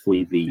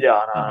roughly the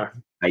Yeah, I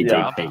know.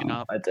 ADP. Picking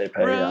up. ADP,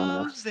 yeah, I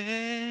know.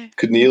 Rosie.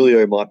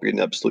 Cornelio might be an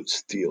absolute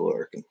steal, I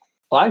reckon.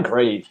 I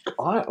agree.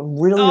 I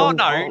really. Oh, on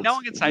no. Cogs. No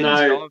one can say No.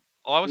 this.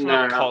 I was No,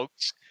 on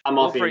Cogs I'm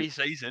all off him.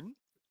 pre-season.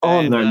 Oh,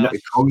 and, No,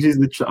 Cogs is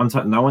the. I'm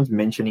sorry, no one's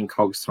mentioning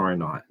Cogs tomorrow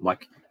night.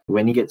 Like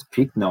when he gets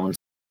picked, no one's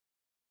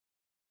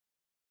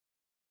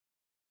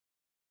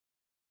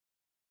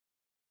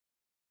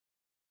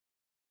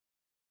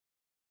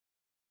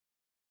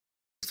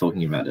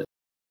talking about it.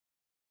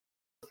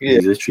 Yeah.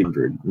 He's a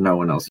 300. No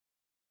one else.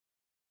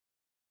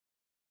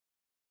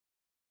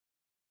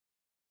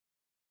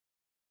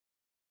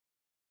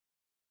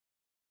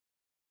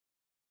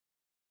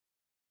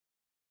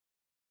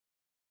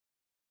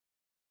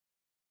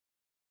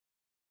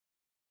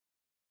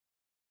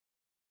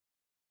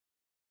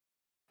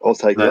 I'll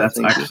take No, that. that's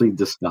thank you. actually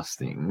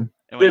disgusting.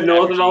 and The he's North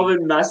averaging-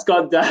 Melbourne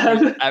mascot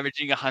dad.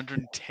 averaging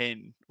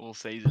 110 all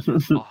season.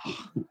 Oh,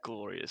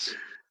 glorious.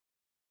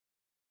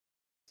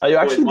 Are you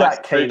actually My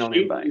that keen on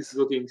him, spreadsheet Banks? is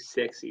looking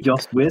sexy.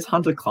 Josh, where's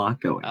Hunter Clark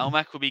going?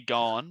 Almac will be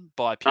gone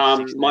by pick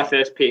 16. My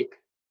first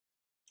pick.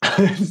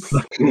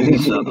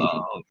 Shut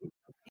up.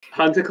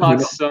 Hunter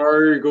Clark's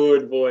so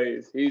good,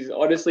 boys. He's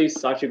honestly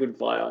such a good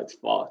player. It's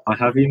fucked. I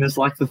have him as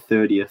like the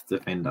 30th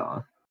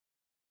defender.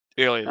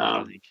 Earlier than that, I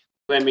Um, think.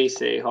 Let me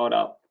see. Hold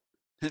up.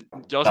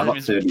 Josh No, not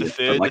is the 30th, but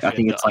third like I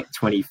think defender. it's like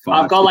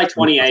 25. I've got to like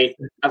 28.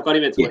 25. I've got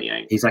him at Yeah.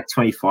 28. He's like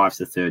 25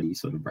 to 30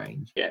 sort of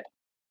range. Yep,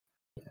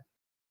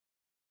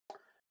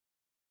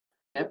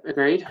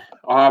 agreed.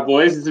 All right,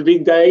 boys. It's a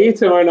big day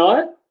tomorrow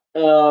night.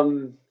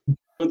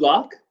 Good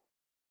luck.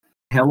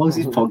 How long has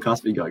this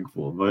podcast been going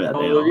for? About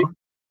an Oh, hour?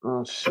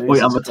 Oh, Jesus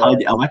Wait, I'm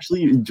telling you, Christ. I'm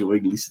actually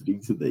enjoying listening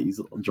to these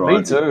Me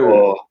driving. too.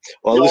 Oh,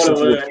 I listened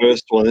to the Jonah.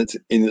 first one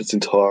in its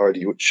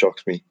entirety, which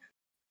shocks me.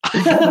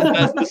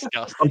 That's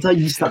disgusting. I'm telling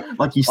you, start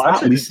actually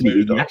did listening, too,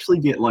 and you though. actually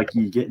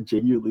get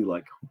genuinely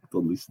like hooked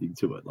on listening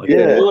to it. Like,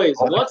 Yeah. Boys,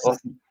 I- what's I-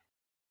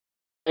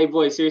 hey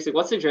boys? Seriously,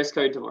 what's the dress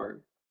code tomorrow?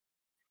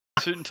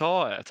 Suit and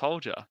tie, I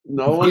told you.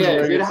 No one's Yeah,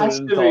 wearing it a has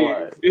suit to and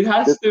tie. be. It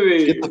has to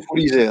be. Get the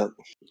footies out.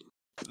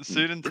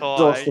 Suit and tie.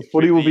 Josh, the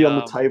footy with will be on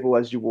the table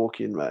as you walk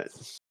in, mate.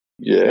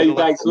 Yeah. Hey, With a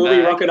Banks, laptop we'll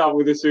be bag. rocking up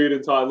with a suit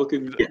and tie,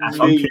 looking yeah,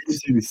 I'm neat. keen to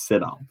see this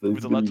setup.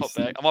 With a laptop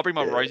bag. I might bring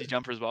my Yeah. rosy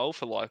jumper as well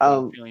for like when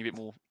I'm feeling a bit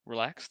more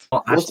relaxed. Oh,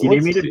 Ash, What's- do you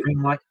need me what's to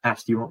bring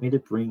Ash? Do you want me to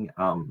bring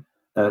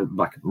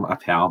like a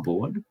power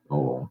board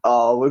or?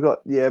 Oh, we've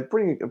got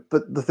bring.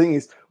 But the thing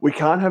is, we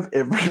can't have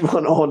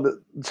everyone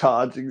on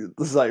charging at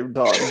the same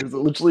time because it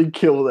literally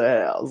kill the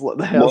house. Like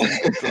the house.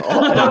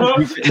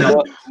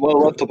 No, My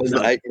laptop has an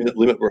 8-minute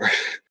limit, bro.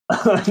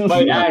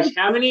 Wait, Ash,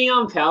 how many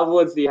power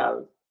boards do you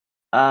have?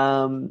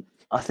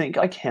 I think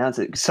I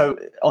counted. So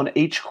on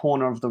each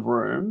corner of the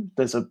room,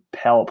 there's a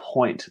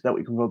PowerPoint that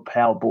we can put a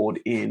power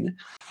board in,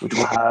 which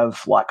will have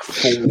like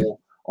 4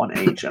 on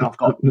each, and I've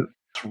got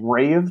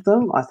 3 of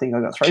them. I think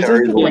I got 3.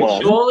 Carry the Yeah,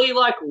 one. surely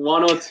like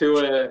 1 or 2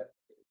 are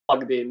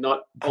plugged in,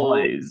 not all,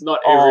 Please. not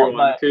Oh, everyone.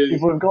 mate, if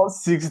 'Cause we've got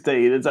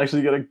 16, it's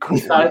actually going to cook.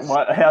 Like, That's-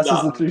 my house is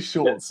nah. literally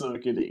short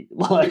circuiting.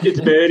 Like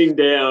it's burning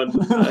down.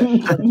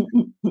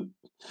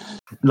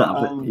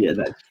 no, but yeah,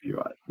 that should be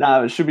right.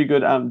 No, it should be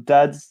good.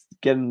 Dad's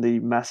getting the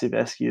massive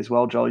esky as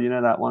well, Joel. You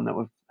know that one that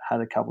we've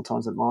had a couple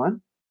times at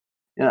mine?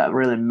 You know, that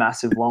really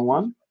massive long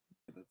one?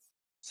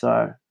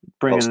 So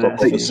bring in I'll an stop off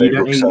SU. the You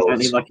don't Seabrook need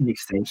sellers. like an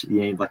extension.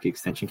 You need like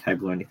extension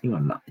cable or anything,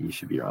 or not? You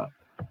should be right.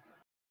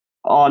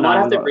 Oh Might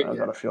no, have to we've bring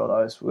got it. a few of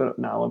those.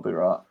 No, we'll be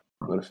right.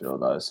 We've got a few of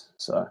those.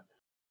 So,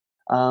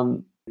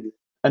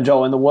 and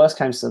Joel, in the worst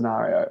case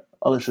scenario,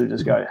 I literally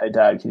just go, "Hey,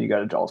 Dad, can you go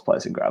to Joel's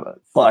place and grab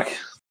it?" Like,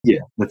 Yeah,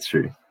 that's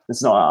true.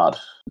 it's not hard.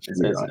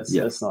 You're right,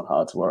 yeah. It's not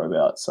hard to worry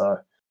about. So,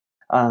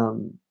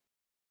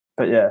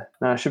 but yeah,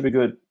 no, it should be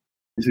good.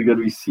 This is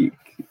gonna be sick.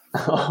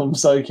 I'm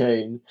so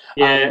keen.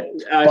 Yeah,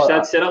 but-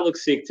 that setup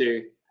looks sick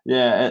too.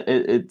 Yeah,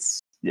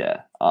 it's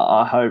yeah.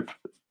 I hope.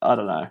 I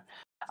don't know.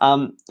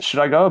 Should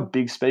I go a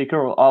big speaker,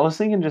 or I was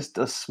thinking just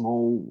a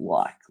small,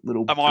 like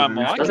little. Am I on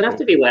booth mic? Doesn't have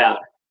to be loud.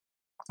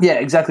 Yeah,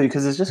 exactly,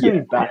 because it's just gonna Yeah.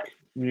 be back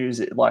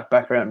music, like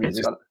background It's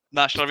music.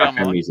 Nah, should I be on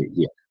Background mic? music,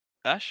 yeah.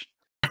 Ash,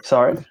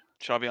 Sorry,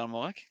 should I be on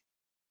mic?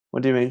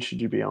 what do you mean?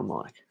 Should you be on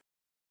mic?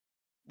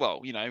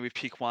 Well, you know, we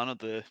pick one of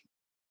the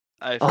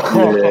AFL.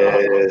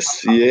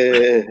 Oh.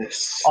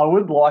 Yes. I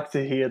would like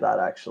to hear that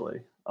actually.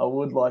 I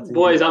would like to.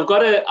 Boys, hear I've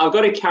got a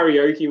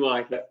karaoke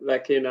mic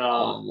that can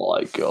Oh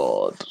my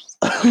god!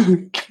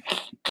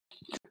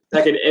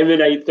 that can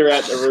emanate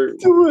throughout the room.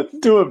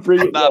 do it, bring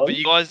it. Nah, on. but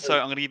you guys. So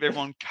I'm gonna give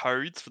everyone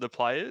codes for the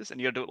players,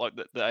 and you gotta do it like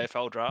the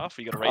AFL draft.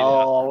 You gotta read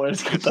out. Oh,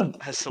 where's Who got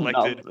the has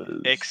selected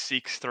numbers?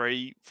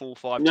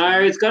 X63452.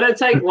 No, it's gonna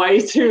take way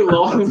too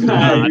long,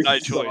 Nah, mate. no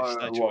It's choice. so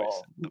No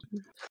choice.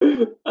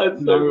 That's so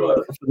No,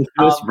 funny. for the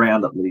first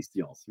round at least,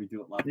 yes. We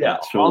do it like Yeah,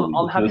 that. Surely,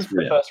 I'm the happy first for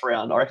the round. first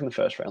round. I reckon the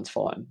first round's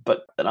fine,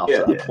 but then after Yeah.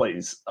 that, Yeah.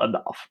 please,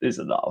 enough is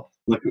enough.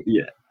 Like,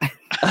 yeah.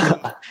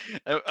 I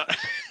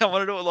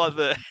want to do it like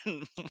the.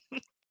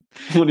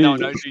 What do No you one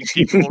do? knows who's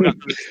picked. Walk up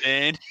to the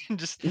stand,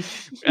 just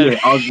Yeah,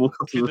 I would walk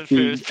up to to the the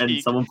thing first and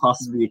pick. someone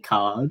passes me a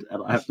card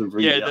and I have to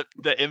read Yeah, out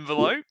the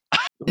envelope.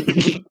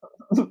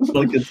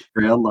 like it's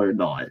Brownlow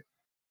night.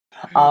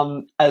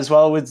 As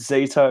well with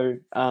Zito,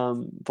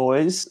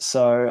 boys.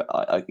 So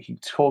he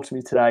talked to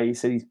me today. He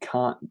said he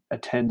can't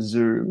attend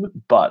Zoom,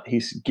 but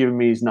he's given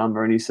me his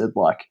number and he said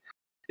like,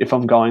 if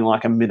I'm going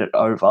like a minute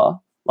over,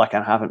 like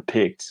I haven't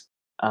picked,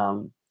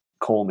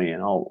 call me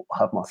and I'll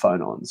have my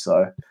phone on.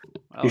 So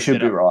Oh, he should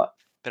be right.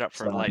 Bet up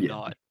for a So, late yeah.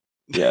 night.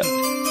 Yeah.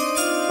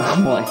 Oh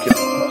my god.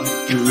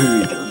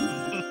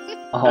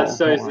 Oh That's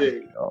so my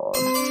sick. God.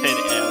 10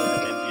 hours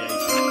of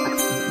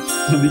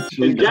NBA.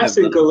 Literally And have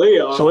Jackson that.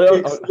 Galea Shall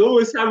we- picks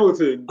Lewis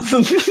Hamilton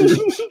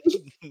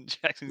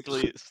Jackson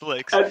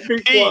selects at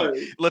pick P. one.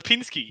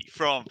 Lipinski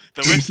from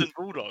the Western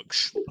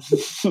Bulldogs.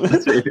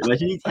 That's it.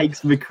 Imagine he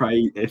takes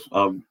McRae if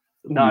No,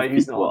 with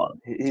he's pick not.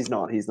 one. He's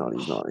not. He's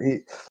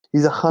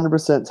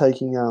 100%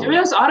 taking To be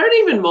honest, I don't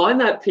even mind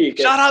that pick.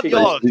 Shut at up, pick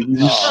Yoss. one.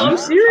 No, I'm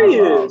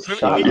serious. If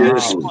Shut you up. pick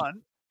Yes.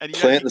 one and you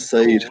Plant don't the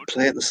pick seed. Gord,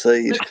 Plant the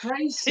seed.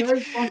 McRae's so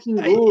fucking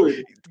hey,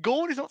 good.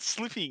 Gord is not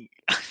slipping.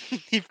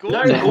 If No,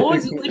 Gord's not-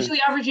 Gord's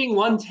literally averaging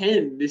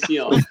 110 this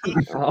year.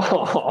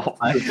 Oh.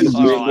 I There are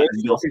All no right.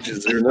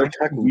 stoppages. There are no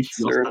tackles.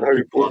 There are no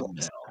pick one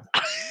balls.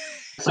 now.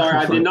 Sorry,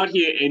 I did not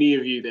hear any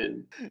of you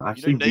then. I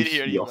actually don't need to wish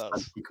hear any of Yoss had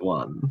us. pick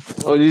one.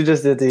 All you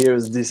just had to hear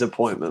was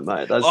disappointment,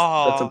 mate. That's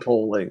Oh.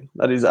 appalling.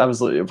 That is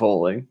absolutely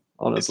appalling,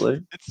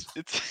 honestly.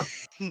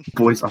 It's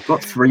Boys, I've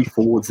got 3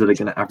 forwards that are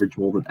going to average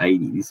more than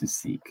 80. This is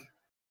sick.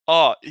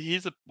 Oh,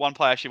 here's one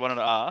player I actually wanted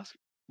to ask.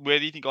 Where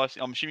do you think guys?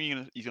 I'm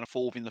assuming he's going to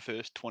fall within the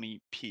first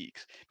 20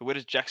 picks. But where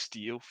does Jack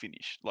Steele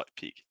finish? Like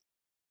pick?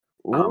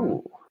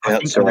 Ooh. I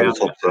think Outside around, the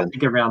top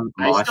 10. around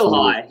He's my still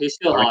sort of- high. He's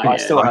still I reckon- high. I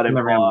still Yeah. had him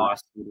around high. my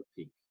sort of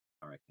pick,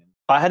 I reckon.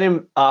 I had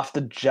him after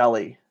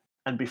Jelly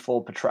and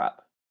before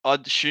Patrap.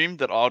 I'd assume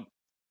that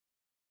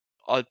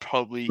I'd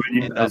probably I've got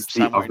him end up as the,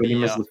 somewhere I've got him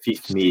near as the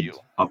 5th mid.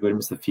 Steele. I've got him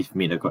as the 5th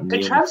mid. I've got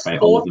Neil Petrarch's McRae,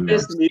 fourth Oliver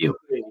best Merritt, Steele.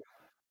 mid.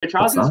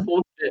 Petrarch's that?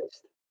 fourth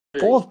best.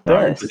 Fourth No,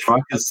 best.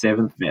 Petrarcha's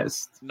 7th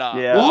best. Nah,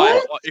 Yeah.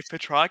 What? if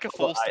Petrarca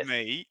falls to Right.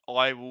 me,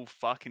 I will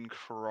fucking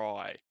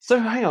cry. So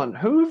hang on,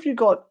 who have you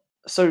got?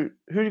 So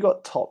who you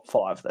got top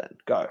 5 then?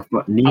 Go. I've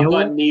got I've Neil,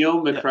 got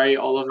Neil, McRae,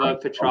 Oliver, Oliver.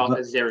 Petrarca,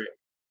 Zeric.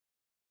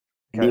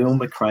 Neil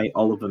McRae,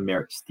 Oliver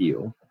Merritt,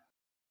 Steele.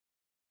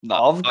 No,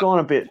 I've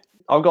gone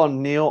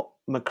Neil,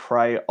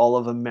 McRae,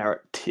 Oliver,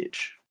 Merritt,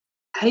 Titch.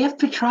 How do you have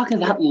Petrarca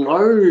that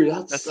low?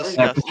 That's so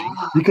disgusting.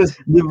 bad. Because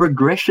the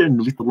regression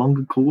with the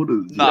longer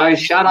quarters. No, No,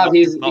 he's shut not- up.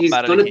 He's does not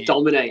matter to going to him.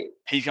 dominate.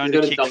 He's going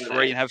he's to gonna kick dominate.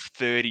 3 and have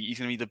 30. He's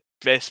going to be the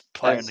best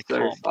player That's in the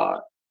so comp.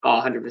 far.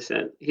 Oh,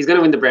 100%. He's going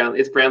to win the Brown.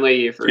 It's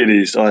Brownlee year for It him.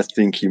 is. I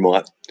think he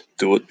might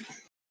do it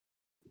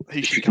He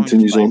if should he come in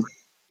continues on.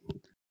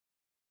 favourite.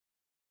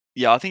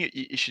 Yeah, I think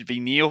it should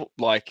be Neil,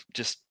 like,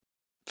 just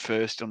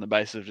first on the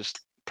basis of just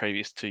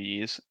previous 2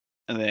 years.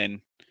 And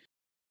then,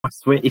 I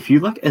swear, if you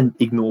like and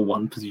ignore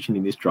one position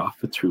in this draft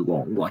for too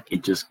long, like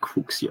it just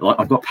cooks you. Like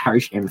I've got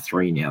Parrish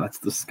M3 now. That's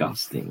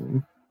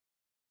disgusting.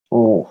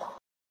 Oh.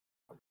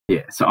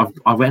 Yeah, so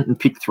I went and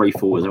picked 3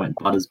 forwards. I went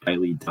Butters,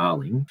 Bailey,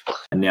 Darling,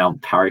 and now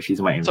Parrish is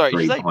my M3. Sorry,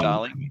 did you say behind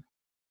Darling? me.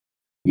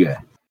 Yeah.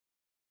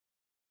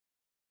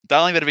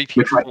 Darling better be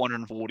picked McRae.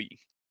 440.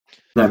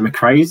 No,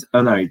 McRae's.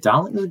 Oh no,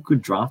 Darling is a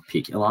good draft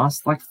pick. The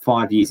last like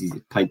 5 years, he's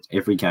played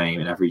every game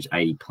and averaged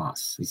 80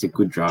 plus. He's a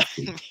good draft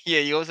pick.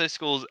 Yeah, he also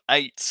scores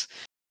 8s.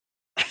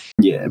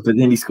 Yeah, but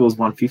then he scores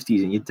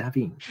 150s and you're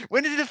dabbing.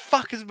 When did the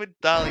fuck has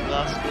Darling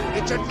last score?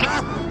 It's a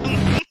trap!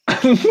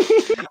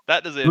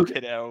 That deserves Look-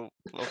 10 hour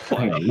of Hang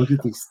play. on, look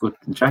at this. Look,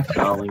 Jack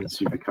Darling,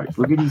 super coach.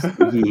 Look at his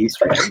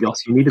history.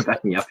 Yoss, you need to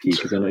back me up here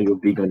because I know you're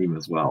big on him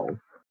as well.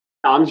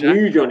 I'm Jack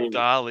huge on him.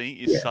 Darling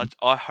is Yeah. such.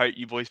 I hope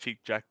you boys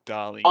pick Jack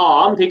Darling.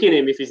 Oh, I'm picking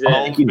him if he's there.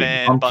 Old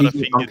man I'm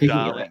Butterfinger picking him.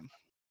 Darling.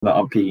 No,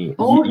 I'm picking.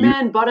 Old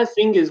man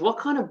Butterfingers, what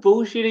kind of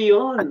bullshit are you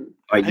on?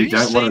 Wait, Have you you don't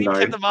want seen to him know.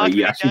 tempt the market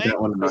You in a actually game?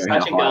 don't want to know He's how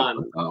such a high I've gun.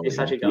 got Darling. He's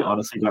such a You gun.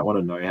 honestly don't want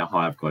to know how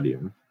high I've got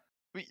him.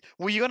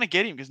 Well, you're gonna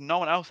get him because no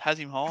one else has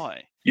him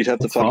high. You'd have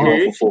to That's fuck him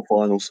fine. up for 4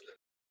 finals.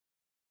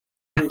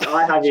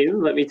 I have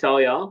him, let me tell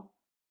ya.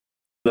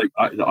 Like,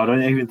 I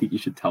don't even think you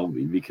should tell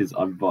me because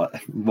I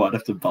might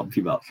have to bump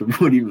him up to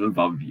put him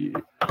above you.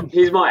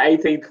 He's my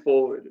 18th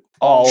forward.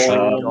 Oh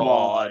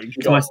God. my It's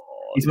my- god!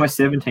 He's my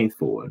 17th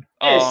forward.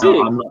 Yeah, Oh,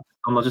 sick.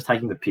 I'm not just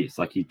taking the piss.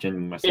 Like he's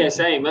genuinely my 17th. Yeah,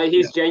 same. But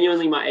he's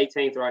genuinely my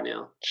 18th right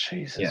now.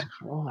 Jesus Yeah.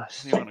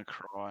 Christ! I'm gonna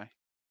cry.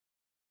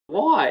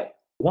 Why?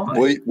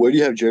 Why? Where do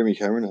you have Jeremy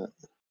Cameron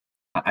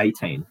at?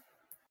 18.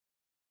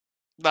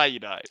 No, you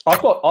don't.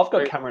 I've got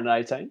Wait. Cameron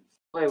at 18.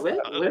 Wait, where's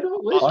I have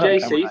JC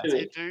Cameron for You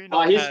me? do Oh,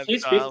 not he's have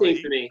 15th Darling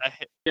for me.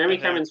 ahead- Jeremy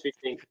ahead- Cameron's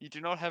 15th. You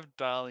do not have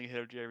Darling ahead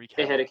of Jeremy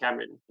Cameron. Ahead of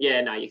Cameron.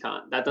 Yeah, no, you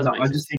can't. That doesn't No, make I sense. just think